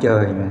cõi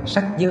trời là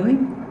sắc giới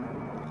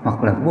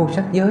hoặc là vô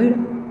sắc giới đó.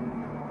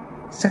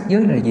 Sắc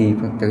giới là gì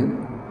Phật tử?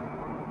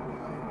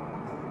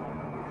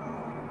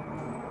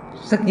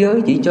 Sắc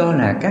giới chỉ cho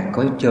là các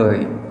cõi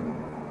trời.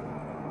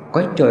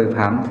 Cõi trời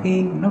Phạm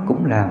Thiên nó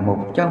cũng là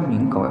một trong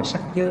những cõi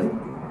sắc giới.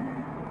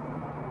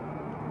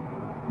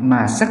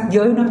 Mà sắc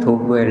giới nó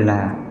thuộc về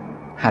là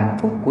hạnh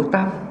phúc của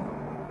tâm.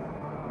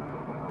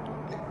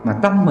 Mà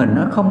tâm mình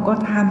nó không có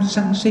tham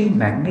sân si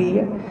mạn nghi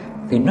á,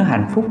 thì nó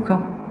hạnh phúc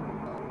không?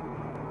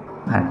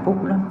 Hạnh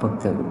phúc lắm Phật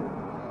tử.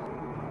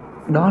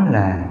 Đó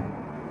là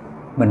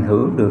mình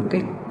hưởng được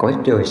cái cõi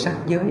trời sắc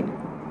giới.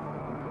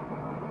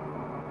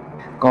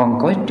 Còn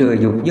cõi trời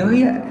dục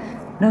giới á,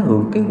 nó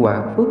hưởng cái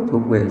quả phước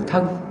thuộc về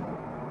thân.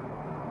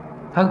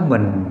 Thân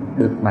mình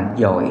được mạnh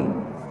giỏi,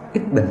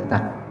 ít bệnh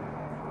tật,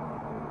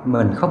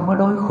 mình không có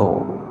đói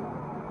khổ,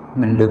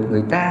 mình được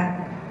người ta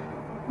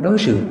đối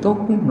xử tốt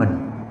với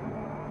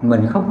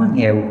mình không có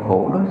nghèo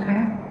khổ đối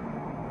khác,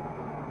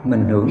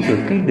 mình hưởng được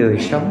cái đời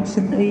sống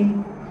sinh y,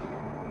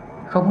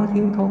 không có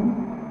thiếu thốn.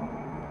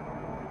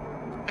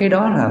 Cái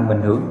đó là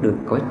mình hưởng được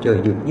cõi trời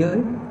dục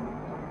giới.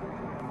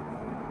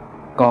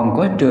 Còn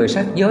cõi trời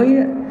sắc giới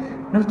á,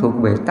 nó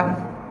thuộc về tâm.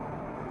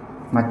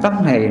 Mà tâm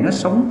này nó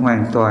sống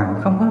hoàn toàn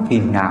không có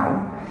phiền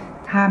não,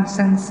 tham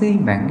sân si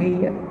mạn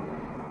nghi á,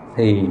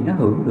 thì nó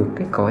hưởng được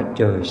cái cõi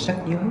trời sắc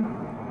giới.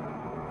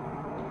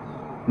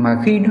 Mà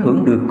khi nó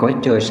hưởng được cõi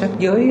trời sắc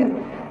giới á,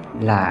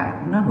 là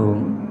nó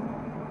hưởng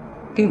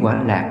cái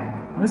quả lạc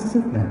hết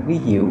sức là vi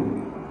diệu.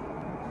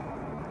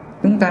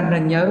 Chúng ta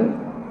nên nhớ,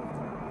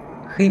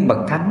 khi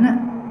bậc thánh á,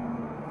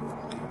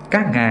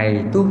 các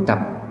ngài tu tập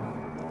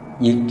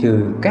diệt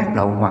trừ các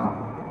lậu hoặc,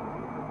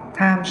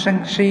 tham sân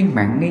si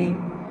mạn nghi,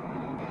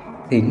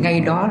 thì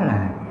ngay đó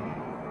là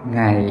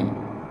ngài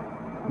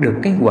được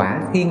cái quả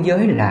thiên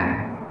giới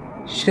là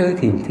sơ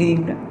thiền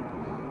thiên đó.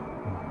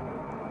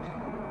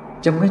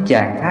 Trong cái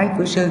trạng thái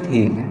của sơ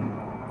thiền á,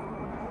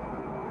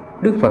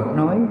 Đức Phật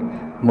nói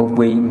một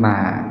vị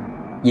mà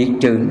diệt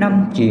trừ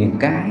 5 triền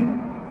cái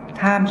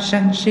tham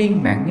sân si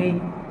mạn nghi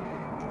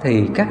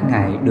thì các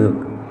ngài được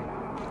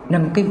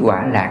 5 cái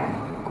quả lạc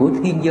của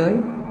thiên giới,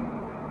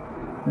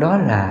 đó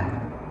là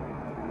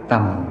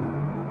tầm,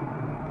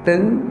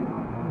 tứ,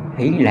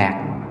 hỷ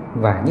lạc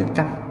và nhất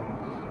tâm.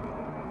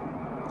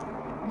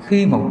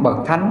 Khi một bậc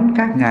thánh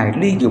các ngài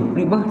ly dục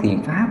ly bất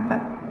thiện pháp á,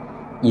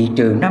 diệt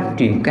trừ 5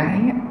 triền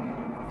cái á,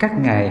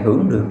 các ngài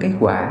hưởng được cái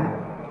quả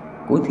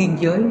của thiên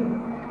giới,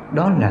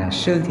 đó là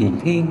sơ thiền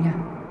thiên nha.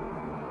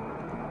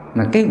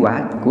 Mà cái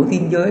quả của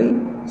thiên giới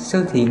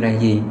sơ thiền là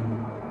gì?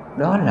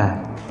 Đó là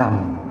tầm,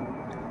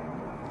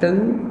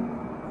 tứ,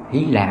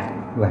 hỷ lạc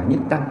và nhất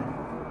tâm.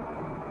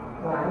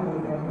 Quả gì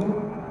là nhất?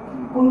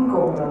 Cuối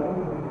cùng là cái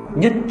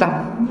gì? Nhất tâm.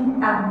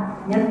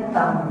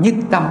 Nhất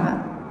tâm á.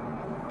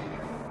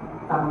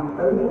 Tầm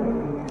tứ là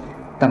gì?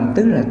 Tầm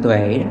tứ là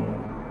tuệ đó.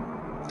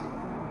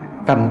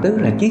 Tầm tứ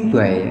là trí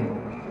tuệ.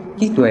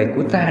 Trí tuệ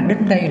của ta đến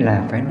đây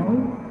là phải nói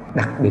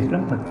đặc biệt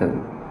lắm Phật tử.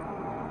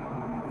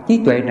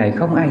 Trí tuệ này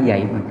không ai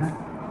dạy mình hết,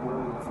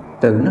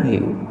 tự nó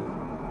hiểu.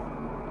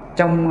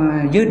 Trong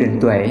giới định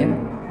tuệ,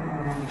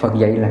 Phật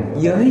dạy là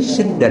giới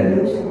sinh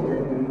định,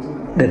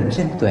 định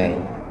sinh tuệ.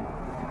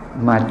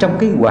 Mà trong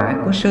cái quả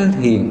của sơ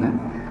thiền,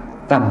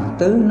 tầm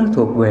tứ nó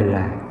thuộc về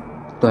là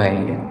tuệ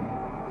đó.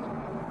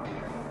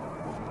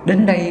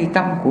 Đến đây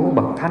tâm của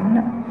bậc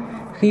thánh,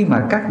 khi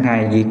mà các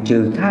ngài diệt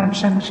trừ tham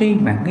sân si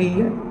mạn nghi,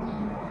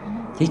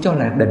 chỉ cho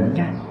là định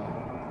nha.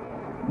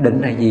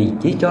 Định là gì?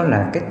 Chỉ cho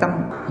là cái tâm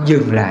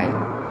dừng lại,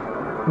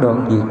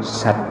 đoạn diệt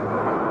sạch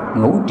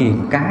ngũ triền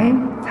cái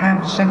tham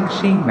sân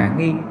si mạn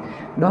nghi,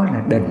 đó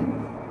là định.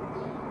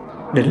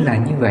 Định là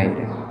như vậy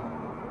đó.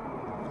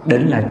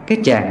 Định là cái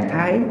trạng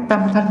thái tâm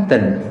thanh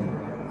tịnh,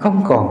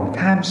 không còn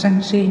tham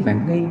sân si mạn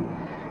nghi,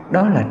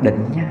 đó là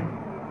định nha.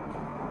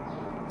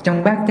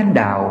 Trong bát chánh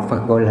đạo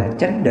Phật gọi là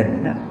chánh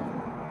định đó.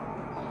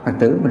 Phật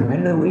tử mình phải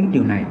lưu ý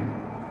điều này.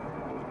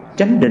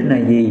 Chánh định là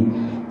gì?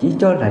 Chỉ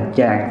cho là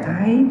trạng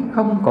thái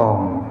không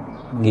còn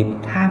nghiệp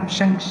tham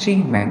sân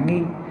si mạn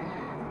nghi,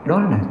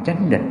 đó là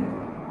chánh định.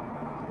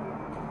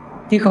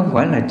 Chứ không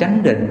phải là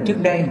chánh định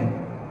trước đây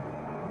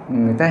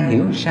người ta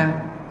hiểu sao?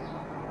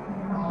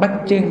 Bách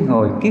trên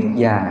ngồi kiết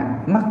già,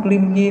 mắt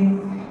liêm diêm,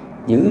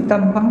 giữ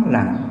tâm vắng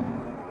lặng,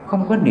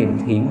 không có niệm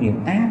thiện niệm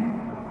ác,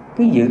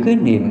 cứ giữ cái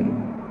niệm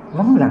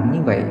vắng lặng như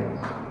vậy,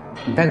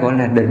 người ta gọi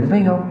là định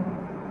phải không?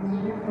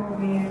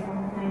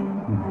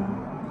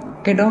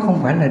 Cái đó không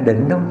phải là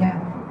định đâu nha.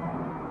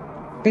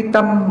 Cái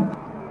tâm,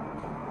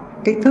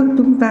 cái thức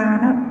chúng ta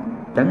đó,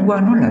 chẳng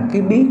qua nó là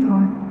cái biết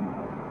thôi.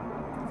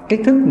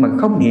 Cái thức mà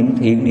không niệm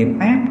thiện niệm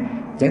ác,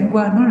 chẳng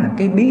qua nó là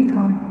cái biết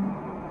thôi.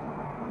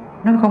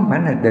 Nó không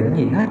phải là định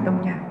gì hết đâu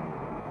nha.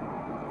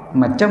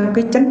 Mà trong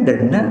cái chánh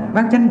định á,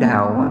 bát chánh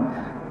đạo á,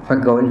 phải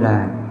gọi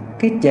là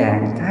cái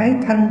trạng thái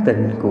thanh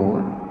tịnh của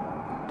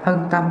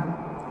thân tâm.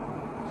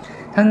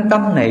 Thân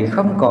tâm này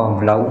không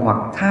còn lậu hoặc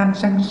tham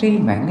sân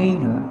si mạn nghi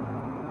nữa,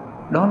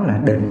 đó là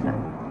định.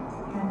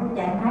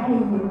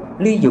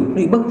 Ly dục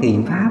ly bất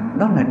thiện pháp,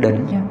 đó là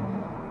định nha.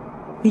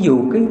 Ví dụ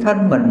cái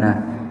thân mình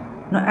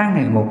nó ăn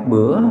ngày một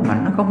bữa mà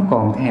nó không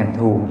còn thèm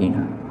thuồng gì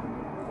nữa,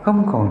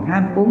 không còn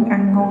ham muốn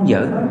ăn ngon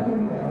dở nữa,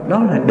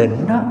 đó là định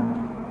đó.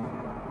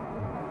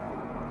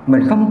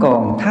 Mình không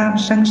còn tham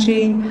sân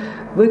si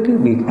với cái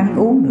việc ăn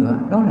uống nữa,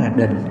 đó là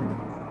định.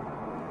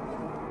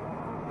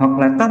 Hoặc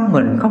là tâm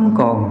mình không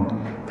còn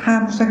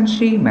tham sân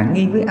si mạn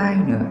nghi với ai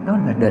nữa, đó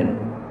là định.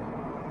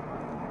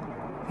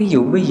 Ví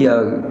dụ bây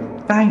giờ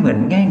tai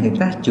mình nghe người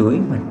ta chửi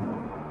mình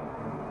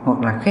hoặc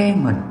là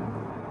khen mình,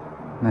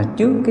 mà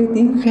trước cái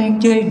tiếng khen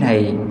chê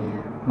này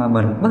mà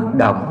mình bất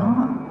động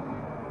nó,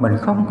 mình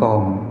không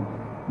còn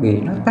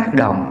bị nó tác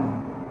động,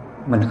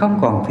 mình không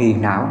còn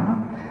phiền não nó,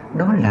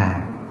 đó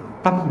là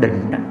tâm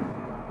định đó.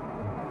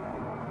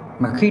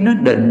 Mà khi nó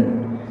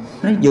định,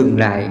 nó dừng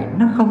lại,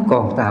 nó không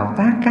còn tạo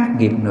tác các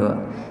nghiệp nữa,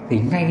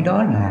 thì ngay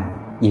đó là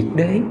diệt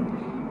đế,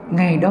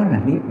 ngay đó là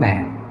niết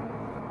bàn.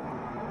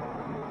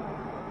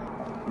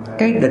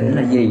 Cái định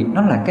là gì?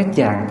 Nó là cái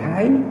trạng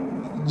thái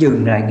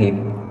dừng lại nghiệp.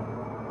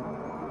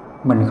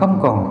 Mình không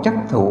còn chấp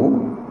thủ,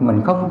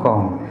 mình không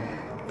còn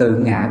tự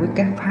ngã với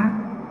các pháp.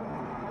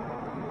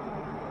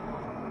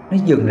 Nó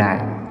dừng lại.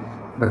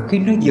 Và khi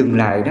nó dừng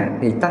lại đó,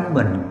 thì tâm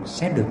mình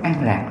sẽ được an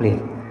lạc liền.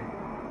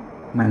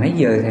 Mà nãy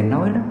giờ thầy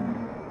nói đó,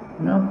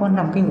 nó có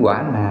 5 cái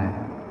quả là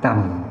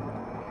tầm,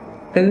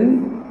 tứ,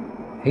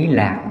 hỷ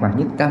lạc và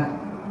nhất tâm.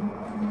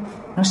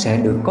 Nó sẽ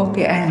được có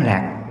cái an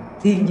lạc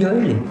thiên giới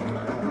liền.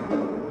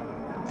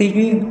 Tuy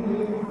nhiên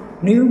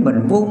nếu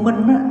mình vô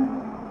minh á,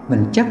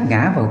 mình chấp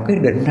ngã vào cái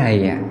định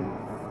này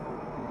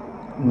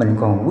mình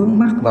còn vướng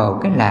mắc vào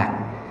cái lạc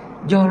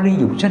do ly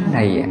dục sanh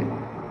này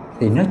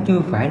thì nó chưa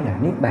phải là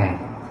niết bàn.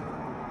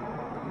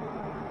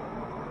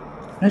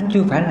 Nó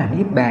chưa phải là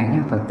niết bàn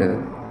nha Phật tử.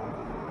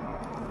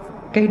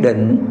 Cái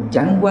định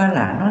chẳng qua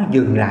là nó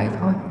dừng lại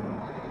thôi.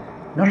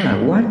 Nó là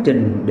quá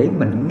trình để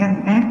mình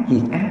ngăn ác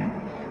diệt ác,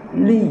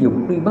 ly dục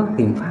ly bất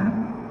thiện pháp,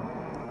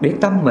 để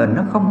tâm mình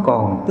nó không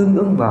còn tương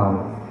ứng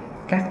vào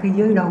các cái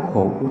giới đau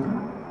khổ của nó,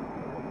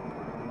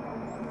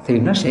 thì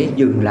nó sẽ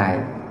dừng lại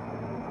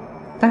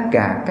tất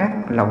cả các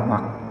lậu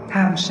hoặc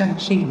tham sân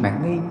si mạn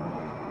nghi.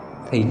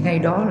 Thì ngay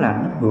đó là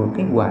nó hưởng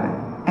cái quả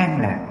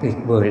an lạc tuyệt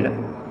vời lắm,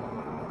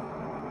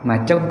 mà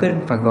trong kinh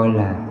Phật gọi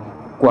là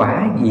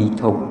quả dị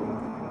thục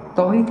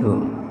tối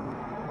thượng.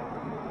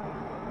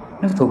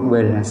 Nó thuộc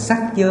về là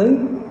sắc giới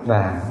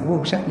và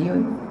vô sắc giới.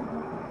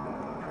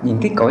 Những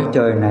cái cõi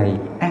trời này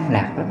an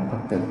lạc lắm Phật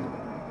tử.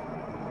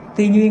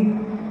 Tuy nhiên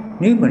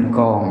nếu mình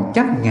còn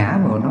chấp ngã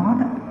vào nó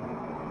đó,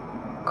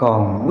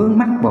 còn vướng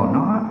mắc vào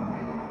nó,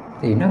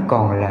 thì nó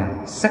còn là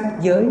sắc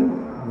giới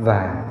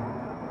và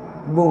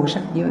vô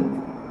sắc giới.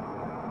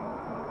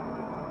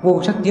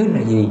 Vô sắc giới là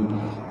gì?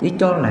 Chỉ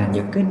cho là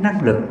những cái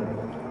năng lực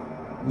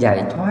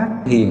giải thoát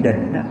thiền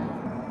định đó.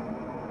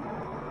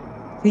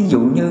 Ví dụ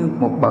như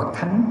một bậc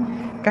thánh,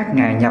 các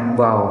ngài nhập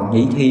vào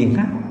nhị thiền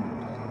á,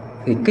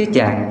 thì cái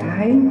trạng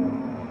thái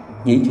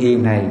nhị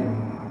thiền này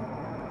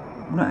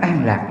nó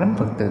an lạc lắm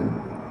Phật tử.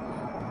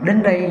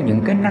 Đến đây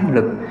những cái năng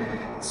lực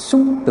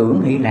xúc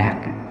tưởng hỷ lạc,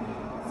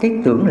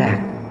 cái tưởng lạc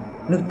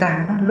nước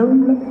ta nó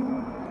lớn lắm.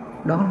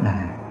 Đó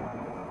là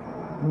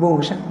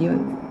vô sắc giới.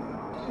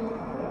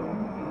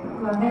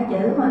 Còn cái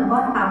chữ mà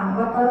có tầm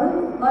có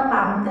tứ, có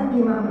tầm tức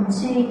gì mà mình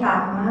suy tầm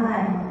đó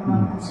này,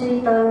 mình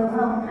suy tư phải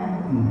không thầy?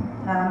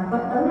 Là có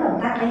tứ là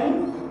tác ý.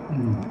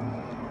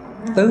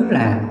 Tứ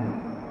là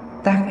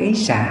tác ý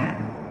xả,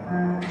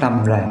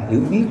 tầm là hiểu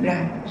biết ra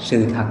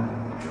sự thật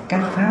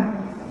các pháp.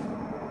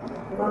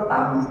 Có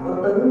tầm có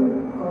tứ,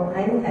 con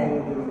thấy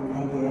thầy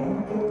giảng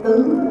cái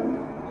tứ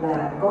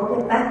là có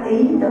cái tác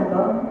ý trong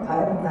đó, phải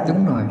không thầy?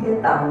 Đúng rồi. Cái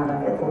tầm là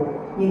cái thuộc,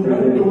 nhưng nói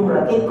chung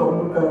là cái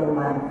cụm từ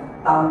mà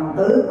tầm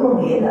tứ có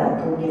nghĩa là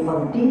thuộc về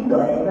phần trí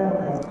tuệ đó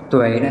thầy.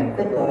 Tuệ đó.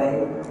 Cái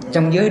tuệ.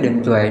 Trong giới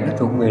định tuệ nó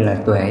thuộc về là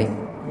tuệ.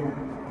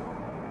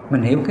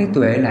 Mình hiểu cái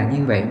tuệ là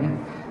như vậy nhé.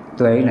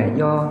 Tuệ là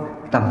do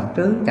tầm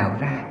tứ tạo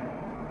ra.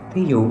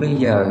 Thí dụ bây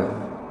giờ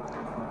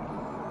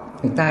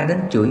người ta đến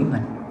chửi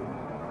mình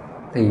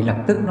thì lập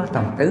tức nó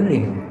tầm tứ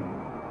liền.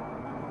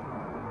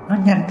 Nó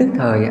nhanh tức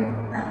thời ạ.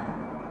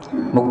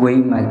 Một vị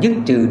mà dứt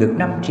trừ được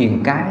 5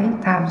 triền cái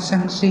tham sân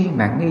si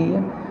mạn nghi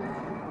á,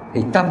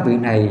 thì tâm vị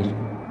này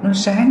nó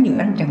sáng như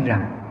ánh trăng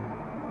rằm.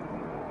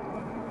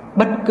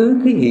 Bất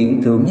cứ cái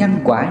hiện tượng nhân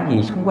quả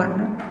gì xung quanh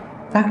đó,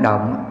 tác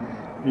động đó,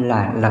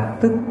 là lập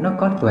tức nó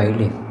có tuệ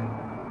liền,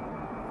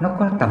 nó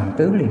có tầm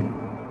tứ liền,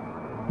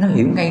 nó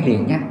hiểu ngay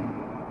liền nha.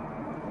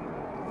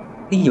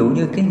 Ví dụ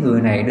như cái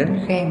người này đến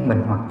khen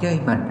mình hoặc chơi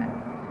mình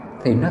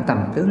thì nó tầm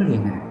tứ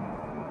liền à.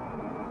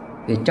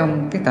 Thì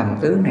trong cái tầm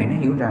tứ này nó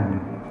hiểu rằng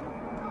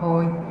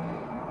thôi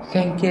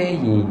khen chê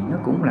gì nó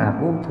cũng là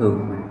vô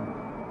thường mà.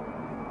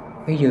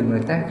 Bây giờ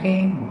người ta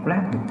khen một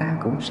lát người ta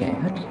cũng sẽ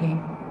hết khen.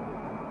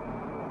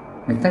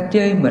 Người ta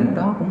chê mình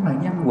đó cũng là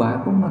nhân quả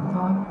của mình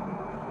thôi.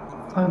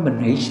 Thôi mình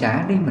hỷ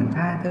xả đi, mình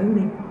tha thứ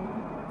đi.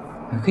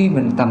 Khi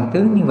mình tầm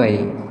tứ như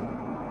vậy,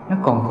 nó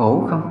còn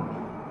khổ không?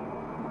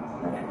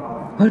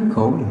 Hết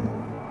khổ rồi.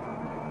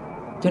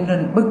 Cho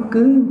nên bất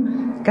cứ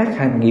các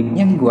hành nghiệp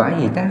nhân quả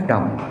gì tác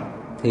động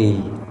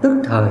thì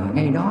tức thời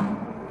ngay đó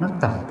nó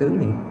tầm tứ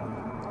liền.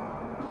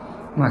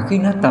 Mà khi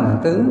nó tầm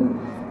tứ,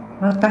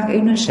 nó tác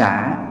ý nó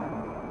xả,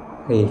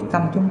 thì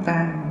tâm chúng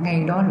ta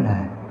ngay đó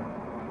là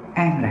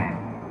an lạc.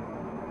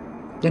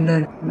 Cho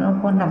nên nó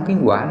có 5 cái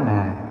quả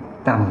là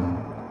tầm,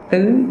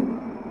 tứ,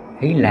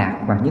 hỷ lạc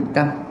và nhất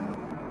tâm.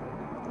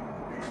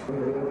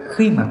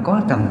 Khi mà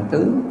có tầm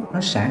tứ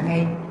nó xả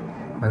ngay,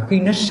 và khi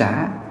nó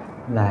xả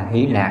là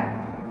hỷ lạc,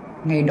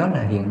 ngay đó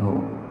là hiện hữu.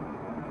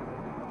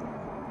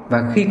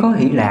 Và khi có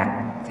hỷ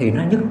lạc thì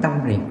nó nhất tâm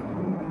liền.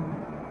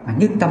 Mà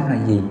nhất tâm là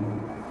gì?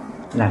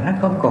 Là nó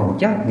không còn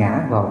chấp ngã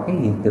vào cái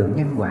hiện tượng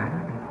nhân quả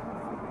đó.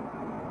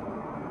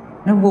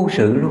 Nó vô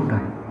sự luôn rồi.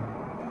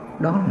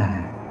 Đó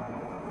là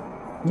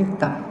nhất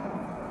tâm.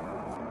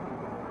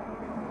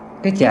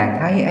 Cái trạng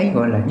thái ấy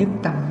gọi là nhất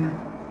tâm nha.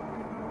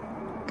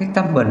 Cái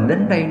tâm mình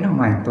đến đây nó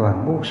hoàn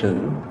toàn vô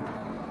sự luôn,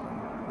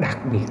 đặc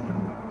biệt lắm.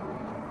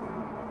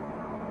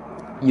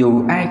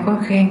 Dù ai có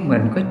khen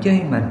mình, có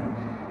chê mình,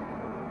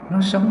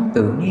 nó sống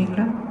tự nhiên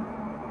lắm.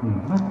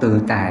 Nó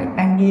tự tại,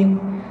 an nhiên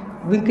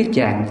với cái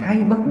trạng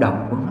thái bất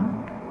động của nó,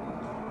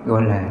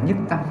 gọi là nhất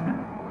tâm đó.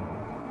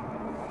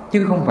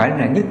 Chứ không phải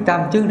là nhất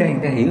tâm trước đây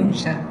người ta hiểu như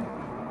sao.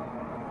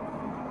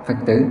 Phật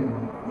tử,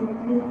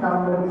 nhất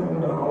tâm lên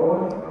trình độ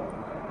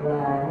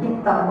là nhất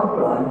tâm bất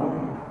loạn.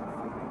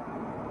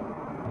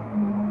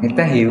 người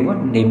ta hiểu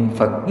niệm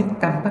Phật nhất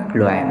tâm bất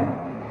loạn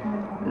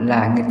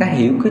là người ta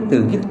hiểu cái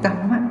từ nhất tâm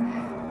á,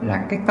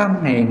 là cái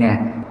tâm này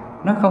nè,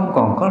 nó không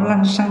còn có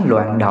lăng xăng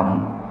loạn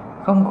động,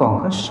 không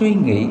còn có suy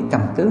nghĩ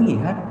tầm tứ gì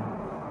hết.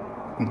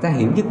 Người ta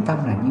hiểu nhất tâm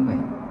là như vậy.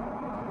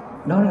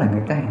 Đó là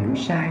người ta hiểu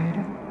sai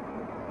đó.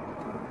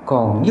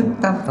 Còn nhất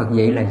tâm Phật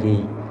dạy là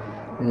gì?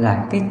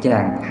 Là cái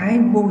trạng thái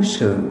vô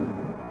sự,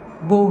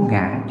 vô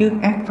ngã trước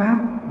ác pháp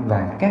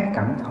và các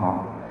cảm thọ.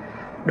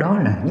 Đó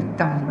là nhất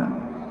tâm đó.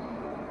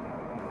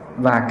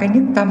 Và cái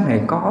nhất tâm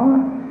này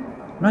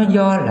nó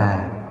do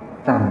là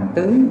tầm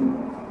tứ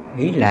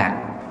hỷ lạc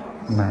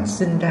mà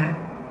sinh ra,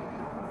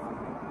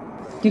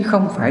 chứ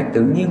không phải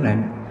tự nhiên là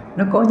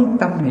nó có nhất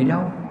tâm này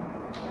đâu.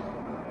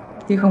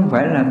 Chứ không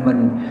phải là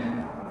mình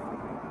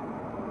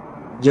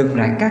dừng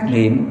lại các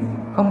niệm,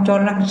 không cho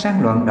lăng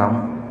xăng loạn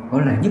động,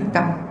 gọi là nhất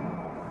tâm.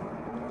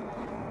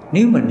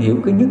 Nếu mình hiểu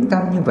cái nhất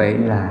tâm như vậy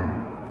là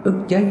ức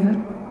chế hết.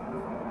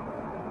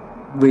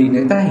 Vì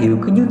người ta hiểu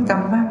cái nhất tâm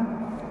á,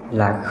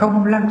 là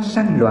không lăng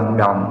xăng loạn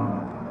động,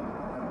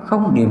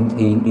 không niệm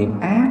thiện niệm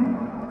ác,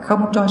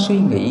 không cho suy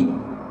nghĩ.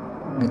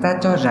 Người ta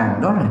cho rằng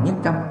đó là nhất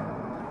tâm.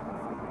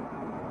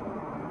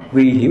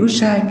 Vì hiểu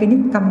sai cái nhất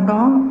tâm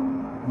đó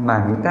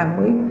mà người ta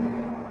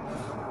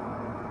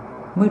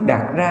mới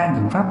đặt ra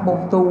những pháp môn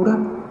tu đó,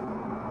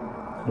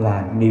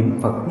 là niệm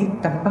Phật nhất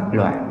tâm bất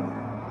loạn,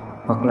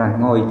 hoặc là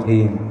ngồi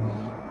thiền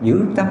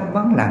giữ tâm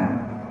vắng lặng,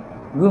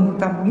 gương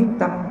tâm nhất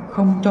tâm,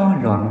 không cho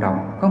loạn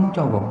động, không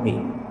cho vọng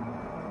niệm.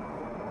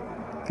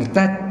 Người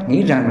ta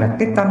nghĩ rằng là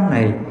cái tâm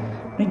này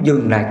nó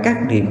dừng lại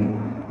các niệm,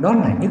 đó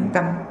là nhất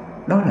tâm,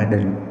 đó là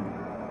định.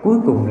 Cuối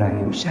cùng là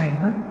hiểu sai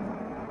hết.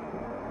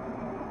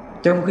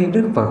 Trong khi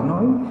Đức Phật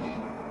nói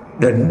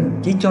định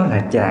chỉ cho là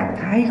trạng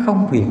thái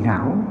không phiền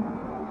não,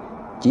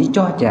 chỉ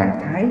cho trạng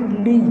thái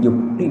ly dục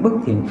ly bất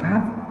thiện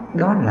pháp,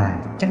 đó là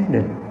chánh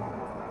định.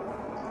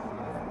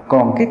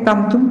 Còn cái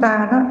tâm chúng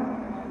ta đó,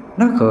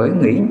 nó khởi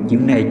nghĩ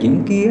chuyện này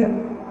chuyện kia,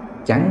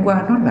 chẳng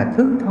qua nó là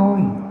thức thôi,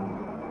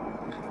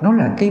 nó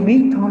là cái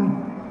biết thôi.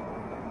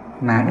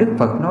 Mà Đức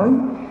Phật nói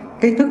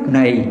cái thức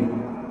này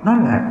nó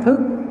là thức,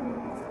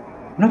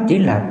 nó chỉ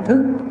là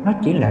thức, nó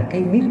chỉ là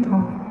cái biết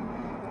thôi,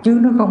 chứ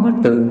nó không có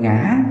tự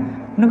ngã,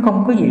 nó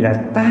không có gì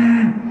là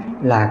ta,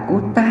 là của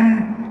ta,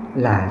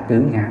 là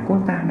tự ngã của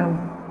ta đâu.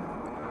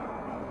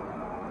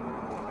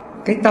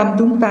 Cái tâm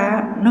chúng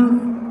ta nó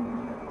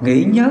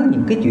nghĩ nhớ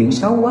những cái chuyện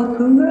xấu quá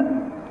khứ á,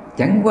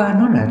 chẳng qua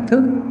nó là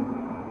thức,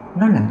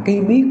 nó là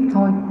cái biết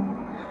thôi,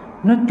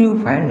 nó chưa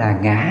phải là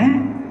ngã,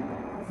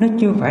 nó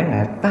chưa phải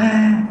là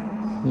ta,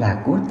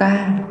 là của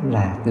ta,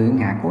 là tự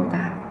ngã của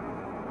ta.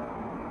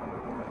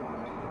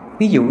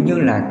 Ví dụ như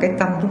là cái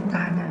tâm chúng ta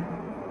nha,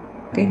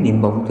 cái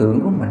niệm vọng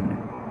tưởng của mình,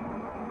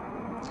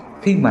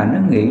 khi mà nó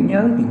nghĩ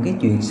nhớ những cái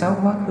chuyện xấu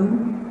quá khứ,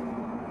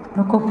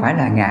 nó có phải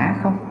là ngã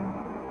không?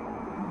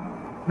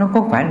 Nó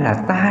có phải là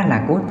ta,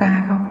 là của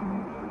ta không?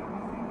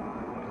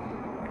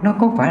 Nó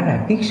có phải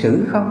là kiết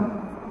sử không?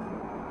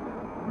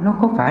 Nó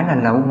có phải là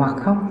lậu hoặc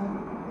không?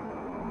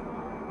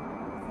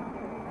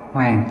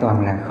 Hoàn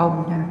toàn là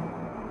không nha.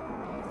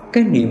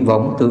 Cái niệm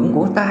vọng tưởng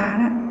của ta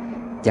đó,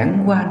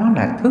 chẳng qua nó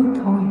là thức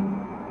thôi.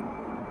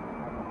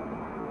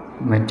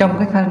 Mà trong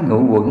cái thanh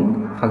ngũ uẩn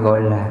phải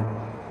gọi là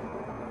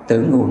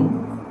tưởng uẩn.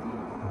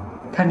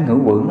 Thanh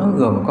ngũ uẩn nó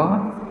gồm có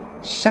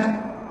sắc,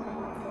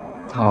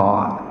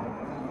 thọ,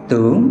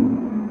 tưởng,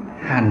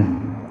 hành,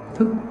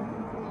 thức.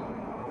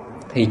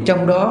 Thì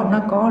trong đó nó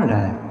có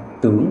là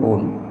tưởng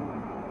uẩn.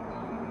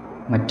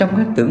 Mà trong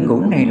cái tưởng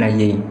uẩn này là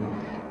gì?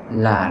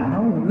 Là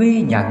nó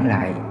ghi nhận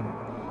lại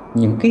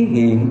những cái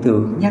hiện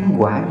tượng nhân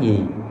quả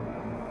gì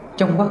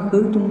trong quá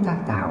khứ chúng ta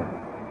tạo,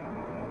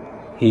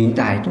 hiện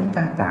tại chúng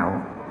ta tạo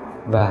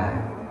và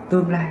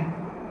tương lai.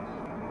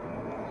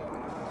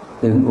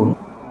 Tưởng uẩn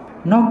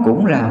nó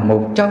cũng là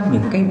một trong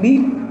những cái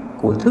biết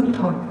của thức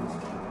thôi.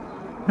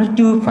 Nó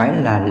chưa phải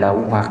là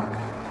lậu hoặc,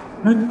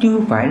 nó chưa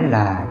phải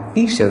là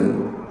kiết sự.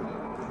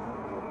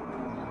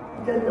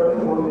 Cái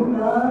tưởng uẩn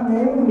đó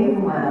nếu như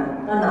mà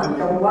nó nằm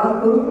trong quá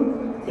khứ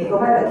thì có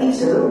phải là kiết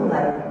sử không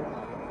thầy?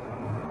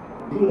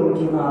 Ví dụ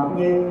trường hợp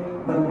như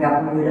mình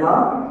gặp người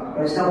đó,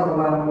 rồi xong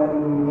rồi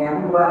mình ngày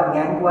hôm qua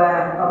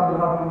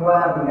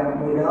mình gặp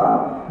người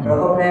đó, rồi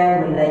hôm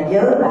nay mình lại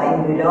nhớ lại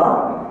người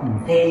đó,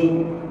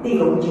 thì ví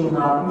dụ trường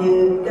hợp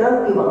như cái đó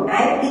kêu bằng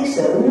ái kiết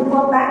sử, nếu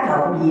có tác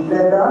động gì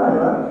lên đó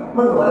nữa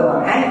mới gọi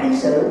bằng ái kiết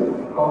sử,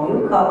 còn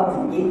nếu không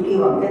thì chỉ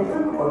kêu bằng cái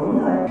thức uẩn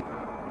thôi.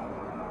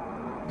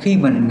 Khi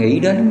mình nghĩ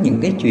đến những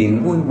cái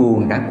chuyện vui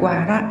buồn đã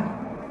qua đó,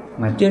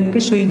 mà trên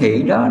cái suy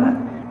nghĩ đó,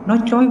 nó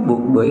trói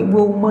buộc bởi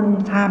vô minh,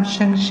 tham,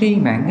 sân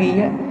si, mạn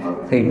nghi á,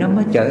 thì nó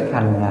mới trở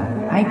thành là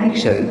ái kiết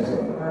sử.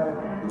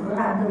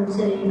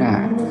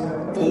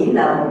 Chỉ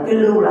là một cái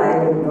lưu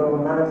lại bình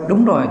thường thôi.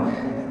 Đúng rồi.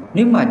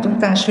 Nếu mà chúng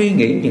ta suy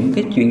nghĩ những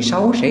cái chuyện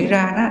xấu xảy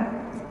ra đó,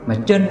 mà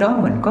trên đó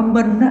mình có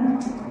minh á,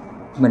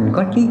 mình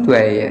có trí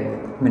tuệ,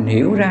 mình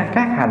hiểu ra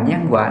các hành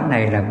nhân quả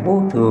này là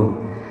vô thường,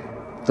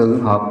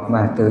 tự hợp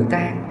mà tự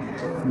tan,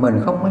 mình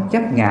không có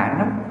chấp ngã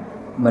nó,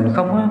 mình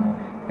không có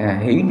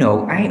hỉ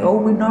nộ ái ố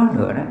với nó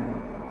nữa đó,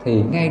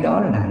 thì ngay đó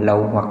là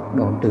lậu hoặc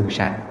đoạn trừ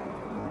sạch,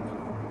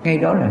 ngay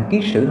đó là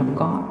kiết sử không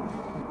có.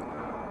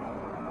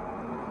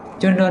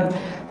 Cho nên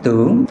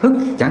tưởng thức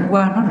chẳng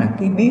qua nó là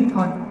cái biết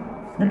thôi,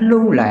 nó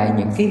lưu lại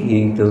những cái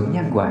hiện tượng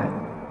nhân quả.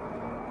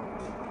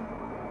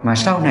 Mà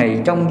sau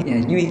này trong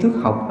duy thức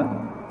học,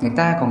 người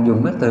ta còn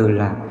dùng cái từ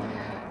là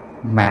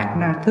mạt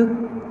na thức,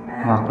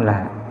 hoặc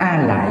là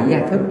a lại gia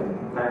thức.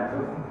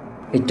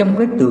 Thì trong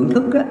cái tưởng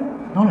thức á,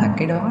 nó là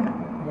cái đó đó.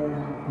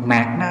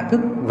 Mạt na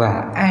thức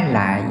và a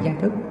lại gia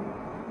thức.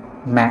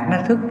 Mạt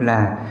na thức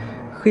là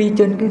khi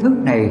trên cái thức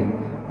này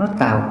nó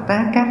tạo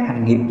tác các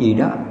hành nghiệp gì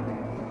đó,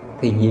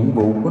 thì nhiệm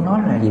vụ của nó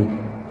là gì?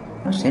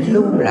 Nó sẽ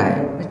lưu lại,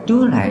 nó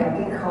chứa lại.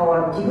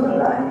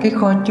 Cái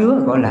kho chứa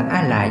gọi là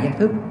a lại gia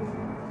thức,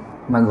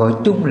 mà gọi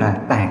chung là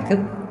tàn thức.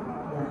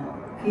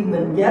 Khi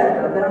mình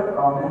chết rồi cái đó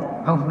còn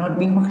không, nó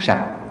biến mất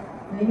sạch.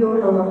 Nó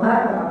vô thường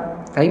hết rồi.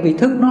 Tại vì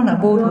thức nó là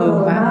vô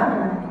thường mà.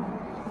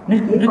 Nó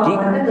chỉ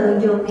còn cái từ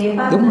trường nghiệp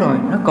hết. Đúng rồi,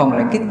 nó còn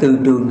là cái từ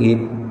trường nghiệp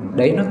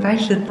để nó tái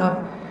sinh thôi.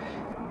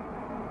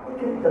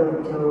 Cái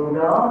từ trường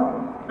đó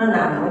nó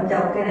nằm ở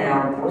trong cái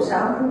nào của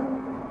sáu thức.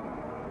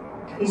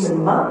 Khi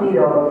mình mất đi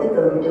rồi, cái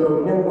từ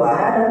trường nhân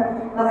quả đó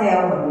nó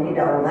theo mình đi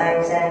đầu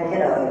thai sang cái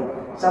đời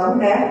sống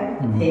khác.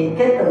 Thì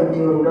cái từ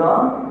trường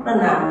đó nó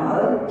nằm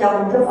ở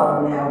trong cái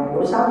phần nào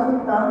của sáu thức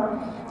đó.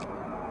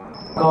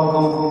 Con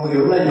không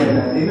hiểu là gì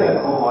là tí là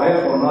câu hỏi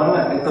của nó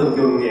là cái từ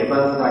trường nghiệp đó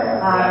thầy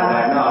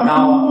là nó ở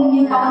đâu?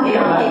 Nhưng không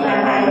hiểu gì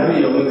là thầy.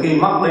 Ví dụ như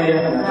khi mất đi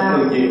là cái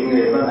từ trường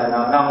nghiệp là nó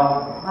ở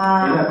đâu?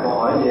 Tí là câu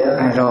hỏi vậy đó.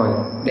 Rồi,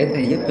 để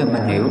thầy giúp cho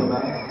mình hiểu.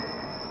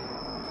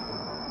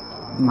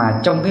 Mà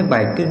trong cái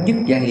bài kinh Nhất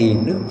Gia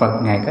Hiền, Đức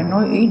Phật Ngài có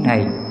nói ý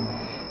này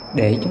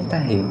để chúng ta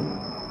hiểu.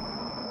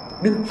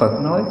 Đức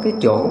Phật nói cái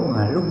chỗ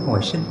mà luân hồi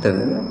sinh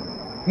tử,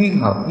 duyên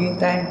hợp duyên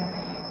tan,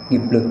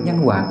 nghiệp lực nhân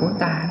quả của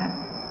ta đó,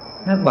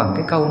 nó bằng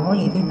cái câu nói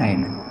như thế này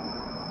nè: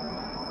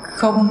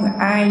 không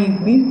ai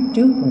biết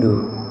trước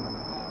được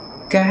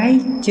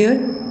cái chết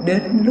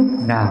đến lúc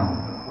nào,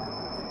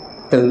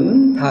 tử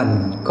thần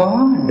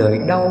có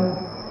đợi đâu,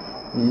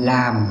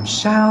 làm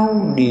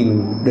sao điều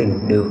định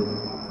được.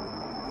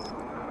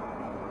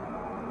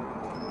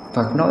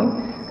 Phật nói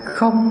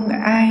không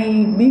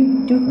ai biết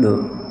trước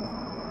được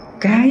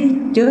cái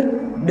chết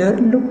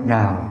đến lúc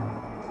nào,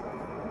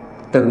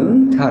 tử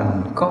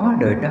thần có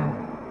đợi đâu.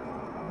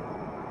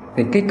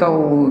 Thì cái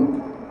câu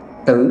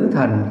tử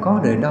thần có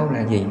đợi đâu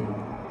là gì?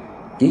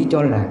 Chỉ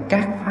cho là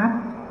các pháp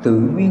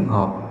tự duyên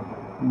hợp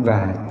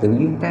và tự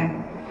duyên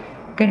tan.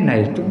 Cái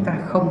này chúng ta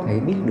không thể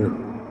biết được.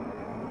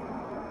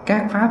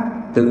 Các pháp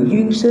tự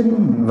duyên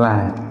sinh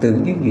và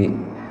tự duyên diệt,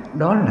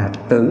 đó là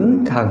tử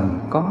thần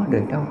có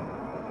đợi đâu.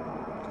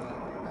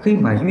 Khi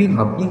mà duyên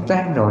hợp duyên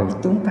tan rồi,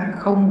 chúng ta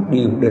không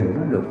điều định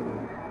nó được,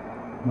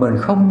 mình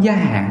không gia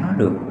hạn nó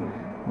được,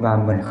 và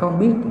mình không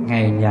biết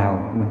ngày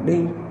nào mình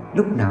đi,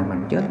 lúc nào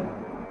mình chết.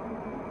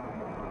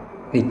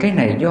 Thì cái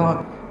này do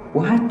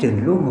quá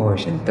trình luân hồi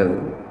sinh tử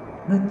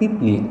nó tiếp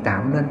diễn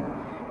tạo nên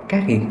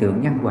các hiện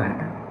tượng nhân quả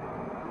đó.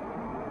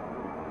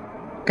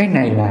 Cái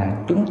này là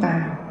chúng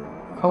ta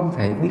không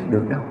thể biết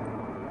được đâu,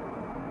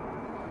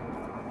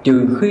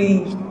 trừ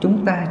khi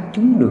chúng ta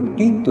chứng được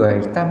trí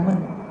tuệ tam minh.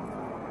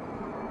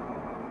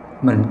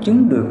 Mình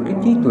chứng được cái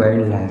trí tuệ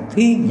là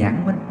thiên nhãn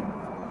minh,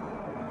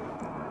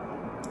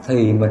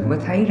 thì mình mới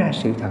thấy ra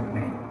sự thật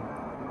này.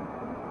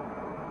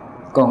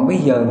 Còn bây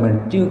giờ mình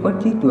chưa có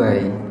trí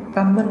tuệ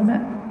tam minh á,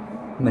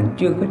 mình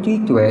chưa có trí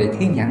tuệ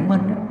thiên nhãn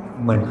minh á,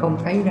 mình không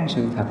thấy ra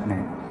sự thật này.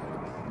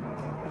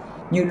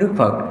 Như Đức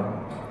Phật,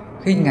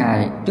 khi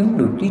Ngài chứng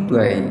được trí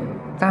tuệ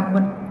tam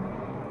minh,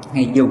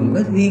 Ngài dùng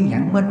cái thiên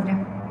nhãn minh nha,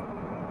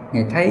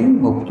 Ngài thấy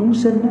một chúng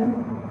sinh á,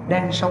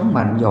 đang sống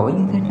mạnh giỏi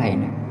như thế này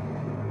nè,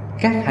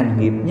 các hành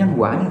nghiệp nhân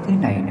quả như thế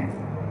này nè,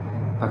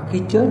 và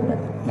khi chết á,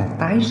 là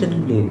tái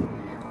sinh liền,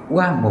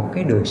 qua một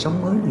cái đời sống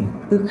mới liền,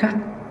 tức khắc.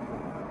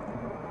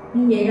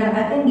 Như vậy là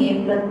phải cái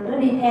nghiệp lực nó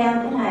đi theo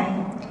thế này.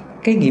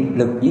 Cái nghiệp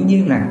lực dĩ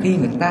nhiên là khi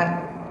người ta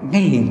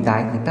ngay hiện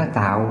tại người ta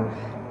tạo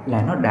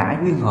là nó đã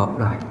duyên hợp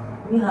rồi,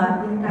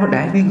 nó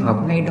đã duyên hợp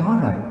ngay đó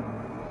rồi.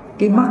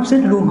 Cái mắt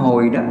xích luân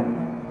hồi đó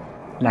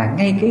là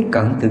ngay cái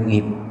cận tự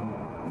nghiệp,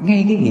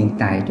 ngay cái hiện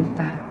tại chúng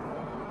ta.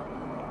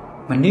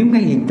 Mà nếu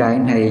ngay hiện tại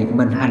này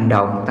mình hành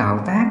động tạo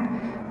tác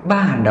ba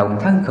hành động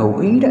thân khẩu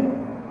ý đó,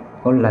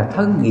 gọi là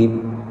thân nghiệp,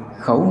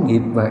 khẩu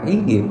nghiệp và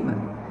ý nghiệp,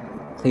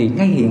 thì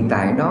ngay hiện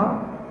tại đó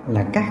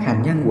là các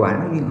hành nhân quả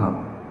nó duyên hợp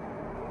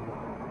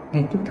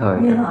ngay trước thời.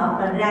 Duyên hợp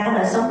là ra cái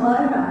đời sống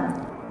mới rồi.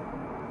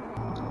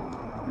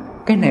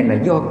 Cái này là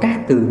do các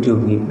từ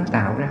trường nghiệp nó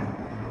tạo ra,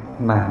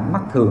 mà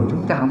mắt thường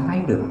chúng ta không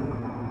thấy được.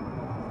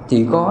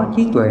 Chỉ có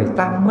trí tuệ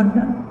tam minh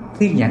đó,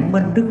 thiên nhãn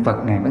minh, Đức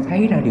Phật Ngài mới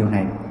thấy ra điều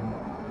này.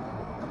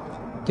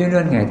 Cho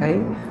nên Ngài thấy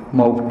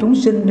một chúng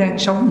sinh đang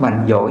sống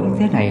mạnh giỏi như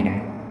thế này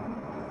nè,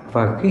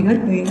 và khi hết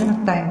duyên nó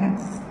tan á,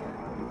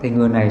 thì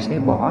người này sẽ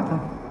bỏ thôi.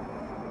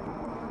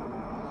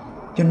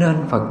 Cho nên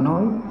Phật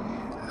nói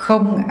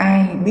không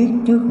ai biết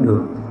trước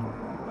được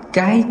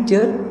cái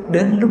chết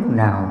đến lúc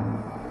nào,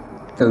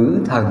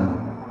 tử thần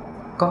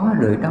có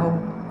đợi đâu,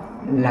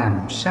 làm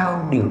sao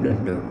điều định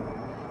được.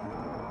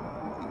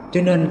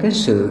 Cho nên cái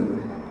sự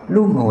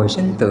luân hồi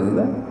sinh tử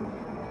á,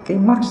 cái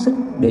mắt xích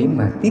để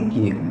mà tiếp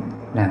diễn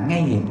là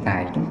ngay hiện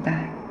tại chúng ta.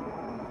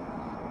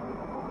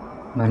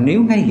 Mà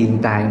nếu ngay hiện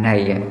tại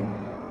này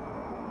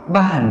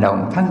ba hành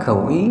động thân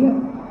khẩu ý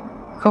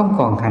không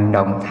còn hành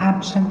động tham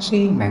sân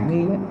si mạng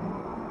nghi,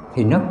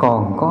 thì nó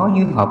còn có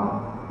duyên hợp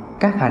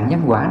các hành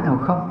nhân quả nào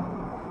không?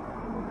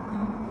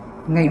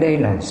 ngay đây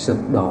là sụp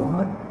đổ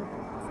hết.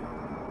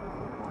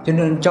 Cho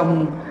nên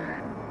trong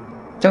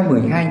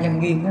 12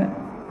 nhân duyên á,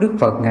 Đức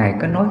Phật Ngài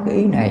có nói cái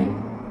ý này.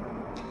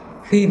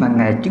 Khi mà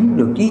Ngài chứng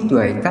được trí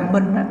tuệ tâm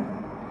minh á,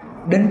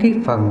 đến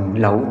cái phần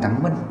lậu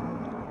tạng minh,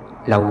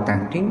 lậu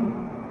tạng trí,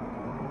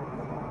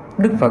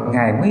 Đức Phật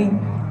Ngài mới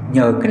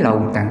nhờ cái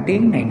lậu tạng trí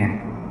này nè,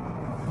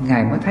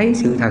 Ngài mới thấy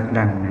sự thật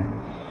rằng nè,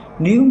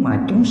 nếu mà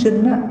chúng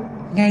sinh á,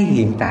 ngay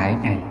hiện tại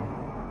này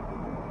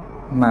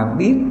mà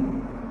biết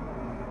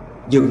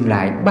dừng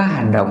lại 3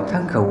 hành động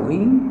thân khẩu ý,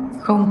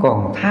 không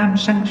còn tham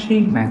sân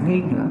si mạn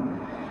nghi nữa,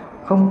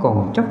 không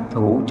còn chấp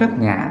thủ chấp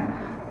ngã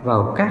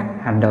vào các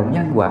hành động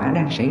nhân quả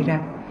đang xảy ra,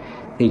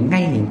 thì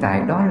ngay hiện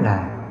tại đó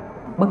là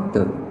bất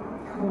tử,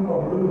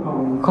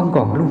 không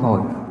còn luân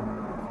hồi.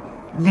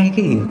 Ngay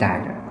cái hiện tại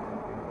đó,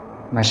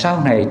 mà sau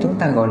này chúng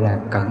ta gọi là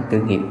cận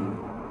tử nghiệp.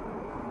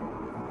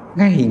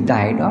 Ngay hiện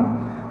tại đó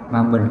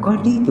mà mình có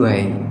trí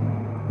tuệ,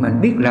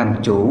 mình biết làm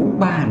chủ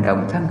 3 hành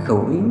động thân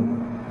khẩu ý,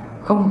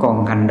 không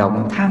còn hành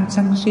động tham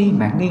sân si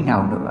mạn nghi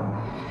nào nữa,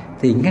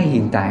 thì ngay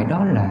hiện tại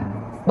đó là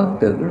bất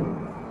tử luôn.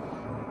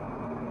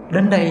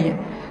 Đến đây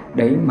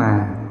để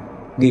mà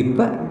nghiệp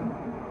á,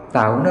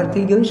 tạo nên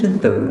thế giới sinh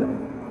tử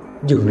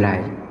dừng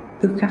lại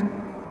tức khắc.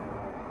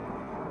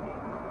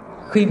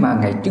 Khi mà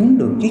Ngài chứng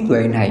được trí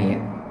tuệ này,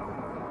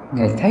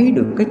 Ngài thấy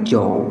được cái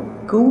chỗ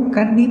cứu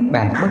cánh niết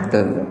bàn bất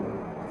tử,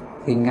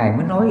 thì Ngài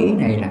mới nói ý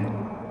này là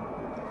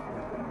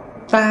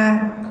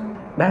ta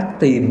đã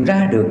tìm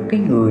ra được cái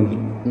người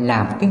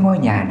làm cái ngôi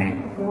nhà này.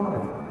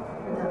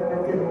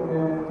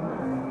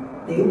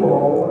 Tiểu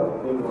bộ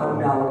phần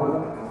đầu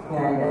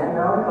Ngài đã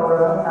nói câu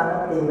đó, ta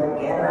đã tìm ra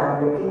kẻ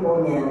làm được cái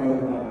ngôi nhà này.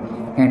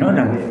 Ngài nói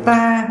rằng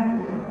ta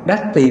đã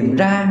tìm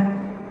ra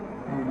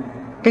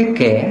cái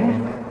kẻ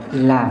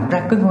làm ra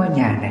cái ngôi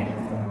nhà này.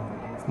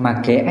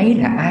 Mà kẻ ấy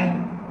là ai?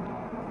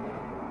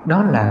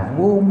 Đó là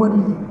vô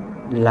minh,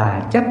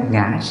 là chấp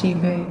ngã si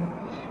mê.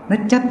 Nó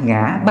chấp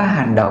ngã 3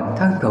 hành động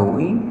thân khẩu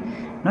ý,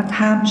 nó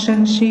tham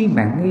sân si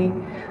mạn nghi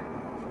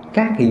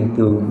các hiện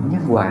tượng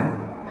nhân quả,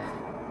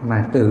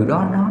 mà từ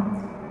đó nó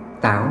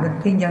tạo nên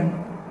cái nhân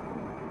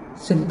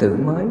sinh tử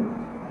mới,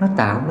 nó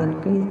tạo nên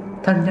cái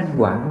thân nhân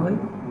quả mới.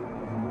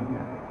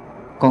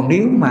 Còn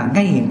nếu mà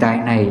ngay hiện tại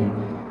này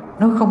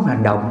nó không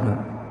hành động nữa,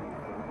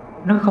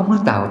 nó không có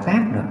tạo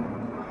tác nữa,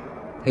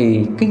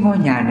 thì cái ngôi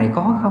nhà này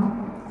có không?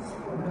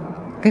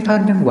 Cái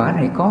thân nhân quả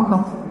này có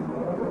không?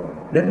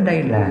 Đến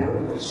đây là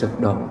sụp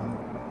đổ.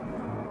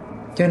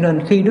 Cho nên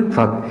khi Đức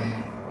Phật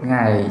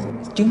Ngài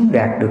chứng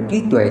đạt được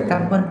trí tuệ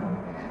tam minh,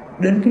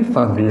 đến cái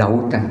phần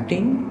lậu tạng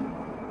trí.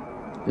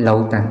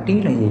 Lậu tạng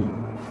trí là gì?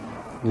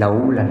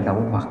 Lậu là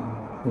lậu hoặc,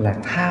 là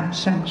tham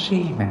sân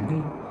si mạn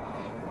nghi.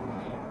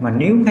 Mà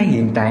nếu ngay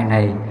hiện tại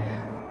này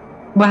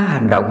 3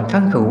 hành động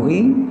thân khẩu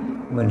ý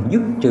mình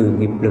dứt trừ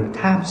nghiệp lực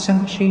tham sân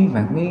si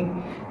mạn nghi,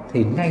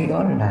 thì ngay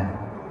đó là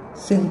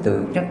sinh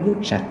tử chấm dứt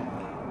sạch.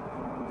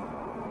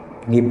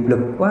 Nghiệp lực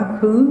quá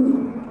khứ,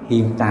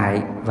 hiện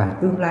tại và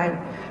tương lai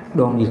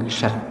đoạn diệt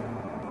sạch.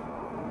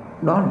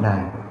 Đó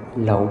là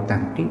lậu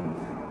tạng trí,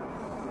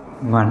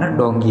 mà nó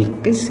đoạn diệt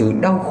cái sự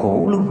đau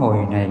khổ luân hồi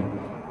này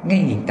ngay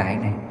hiện tại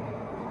này,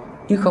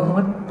 chứ không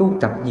có tu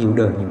tập nhiều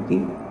đời nhiều kiếp.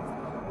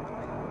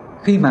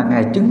 Khi mà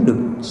Ngài chứng được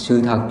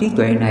sự thật trí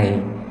tuệ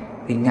này,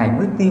 thì Ngài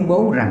mới tuyên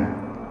bố rằng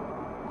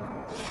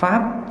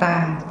Pháp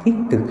ta thiết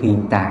thực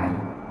hiện tại,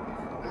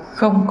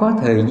 không có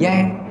thời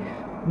gian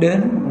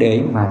đến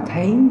để mà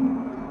thấy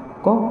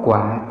có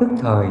quả tức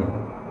thời,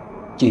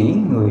 chỉ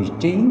người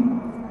trí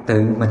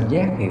tự mình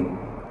giác hiểu.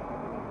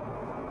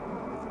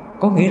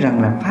 Có nghĩa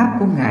rằng là Pháp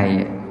của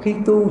Ngài khi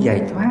tu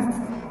giải thoát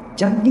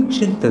chấm dứt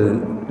sinh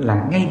tử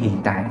là ngay hiện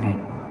tại này.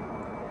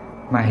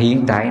 Mà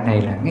hiện tại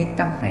này là ngay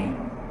tâm này.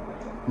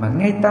 Mà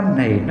ngay tâm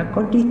này nó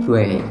có trí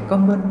tuệ, có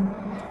minh,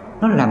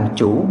 nó làm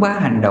chủ 3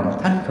 hành động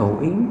thân khẩu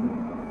ý,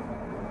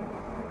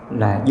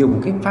 là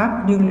dùng cái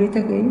pháp dương lý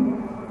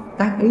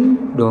tác ý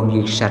đoạn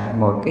diệt sạch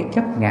mọi cái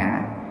chấp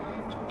ngã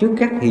trước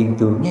các hiện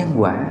tượng nhân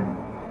quả,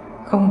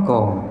 không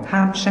còn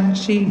tham sân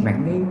si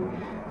mạn nghi,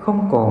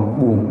 không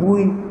còn buồn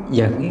vui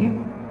giận ghét,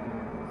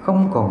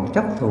 không còn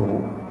chấp thủ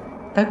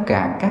tất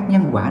cả các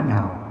nhân quả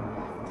nào,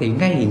 thì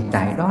ngay hiện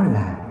tại đó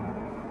là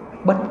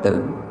bất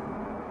tử.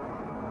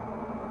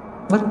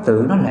 Bất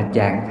tử nó là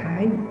trạng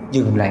thái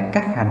dừng lại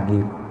các hành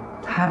nghiệp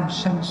tham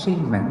sân si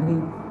mạn nghi.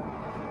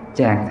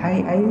 Trạng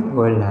thái ấy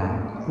gọi là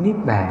niết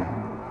bàn,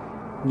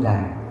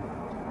 là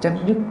chấm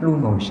dứt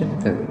luân hồi sinh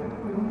tử.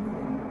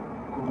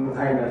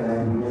 Thầy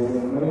là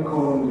mấy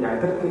cô giải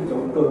thích cái chỗ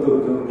từ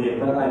trường nghiệp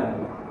đó thầy.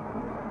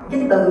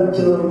 Cái từ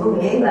trường có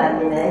nghĩa là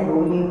gì nè, ví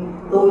dụ như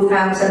tôi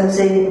tham sân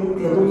si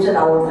thì tôi sẽ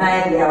đầu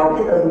thai vào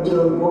cái từ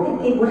trường của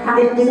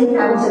cái chứng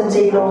tham sân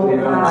si luôn.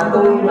 Mà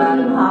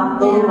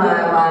tôi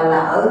mà là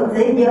ở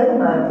thế giới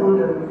mà tôi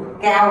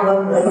cao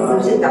hơn nữa thì tôi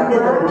sẽ gặp cái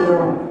từ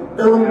trường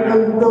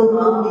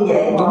tương như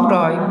vậy. Đúng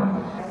rồi.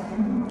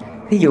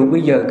 Thí dụ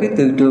bây giờ cái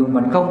từ trường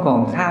mình không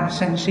còn tham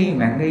sân si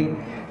mạn nghi,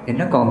 thì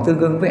nó còn tương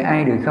ưng với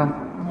ai được không?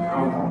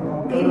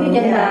 Kiếm với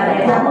trên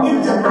đời chấm dứt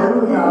sự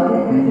tự rồi.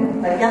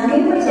 Và chấm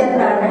kiếm với trên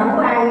đời không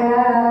có ai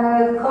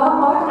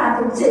khó tham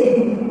sân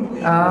si.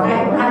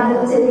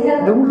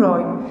 Đúng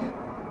rồi.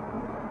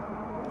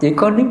 Chỉ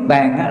có niết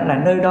bàn á, là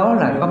nơi đó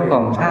là không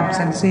còn tham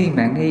sân si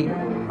mạng nghi,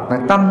 và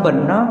tâm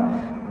mình nó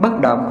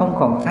bất động, không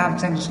còn tham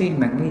sân si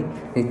mạng nghi,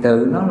 thì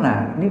tự nó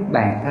là niết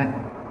bàn thôi.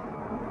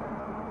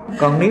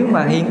 Còn nếu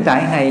mà hiện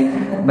tại này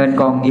mình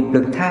còn nghiệp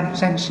lực tham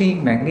sân si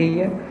mạng nghi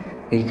á,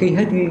 thì khi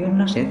hết duyên á,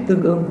 nó sẽ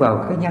tương ưng vào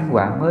cái nhân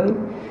quả mới,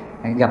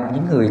 gặp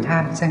những người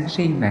tham sân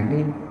si mạng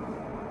nghi.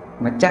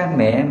 Mà cha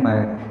mẹ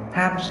mà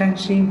tham sân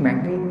si mạng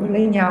nghi mới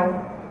lấy nhau,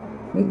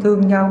 mới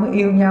thương nhau, mới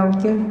yêu nhau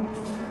chứ.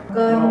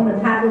 Coi mình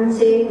tham sân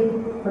si,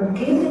 mình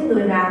kiếm cái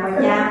người nào mà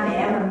cha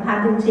mẹ mình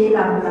tham sân si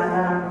làm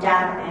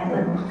cha mẹ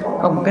mình.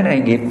 Không, cái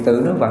này nghiệp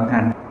tự nó vận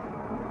hành,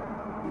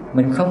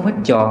 mình không có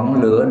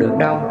chọn lựa được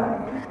đâu.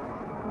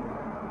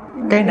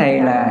 Cái này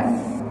là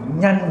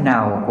nhân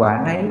nào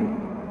quả nấy,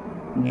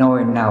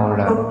 nồi nào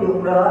là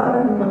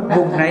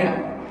vung nấy.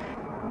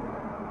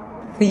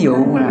 Ví dụ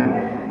là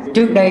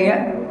trước đây á,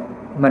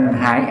 mình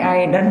hại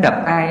ai, đánh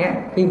đập ai á,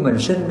 khi mình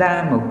sinh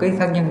ra một cái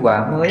thân nhân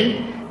quả mới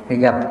thì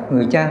gặp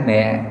người cha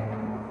mẹ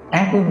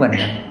ác với mình,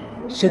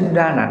 sinh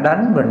ra là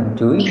đánh mình,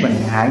 chửi mình,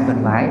 hại mình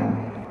mãi.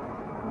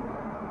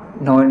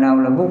 Nồi nào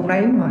là vung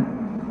nấy mà,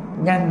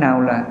 nhân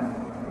nào là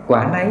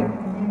quả nấy,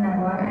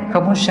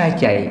 không có sai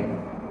chạy.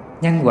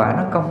 Nhân quả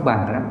nó công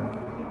bằng lắm.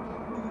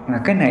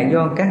 Cái này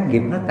do các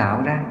nghiệp nó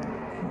tạo ra,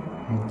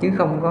 chứ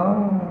không có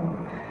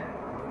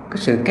cái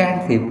sự can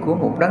thiệp của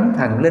một đấng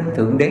thần linh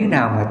thượng đế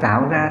nào mà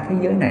tạo ra thế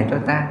giới này cho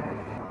ta.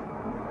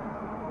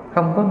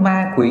 Không có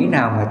ma quỷ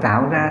nào mà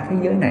tạo ra thế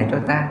giới này cho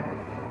ta,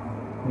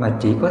 mà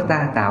chỉ có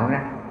ta tạo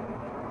ra.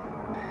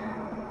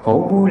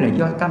 Khổ vui là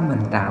do tâm mình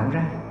tạo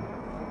ra.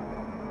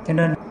 Cho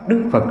nên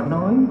Đức Phật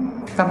nói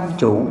tâm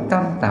chủ,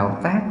 tâm tạo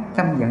tác,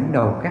 tâm dẫn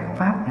đầu các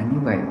pháp là như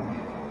vậy.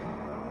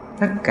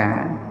 Tất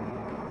cả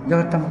do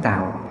tâm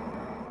tạo.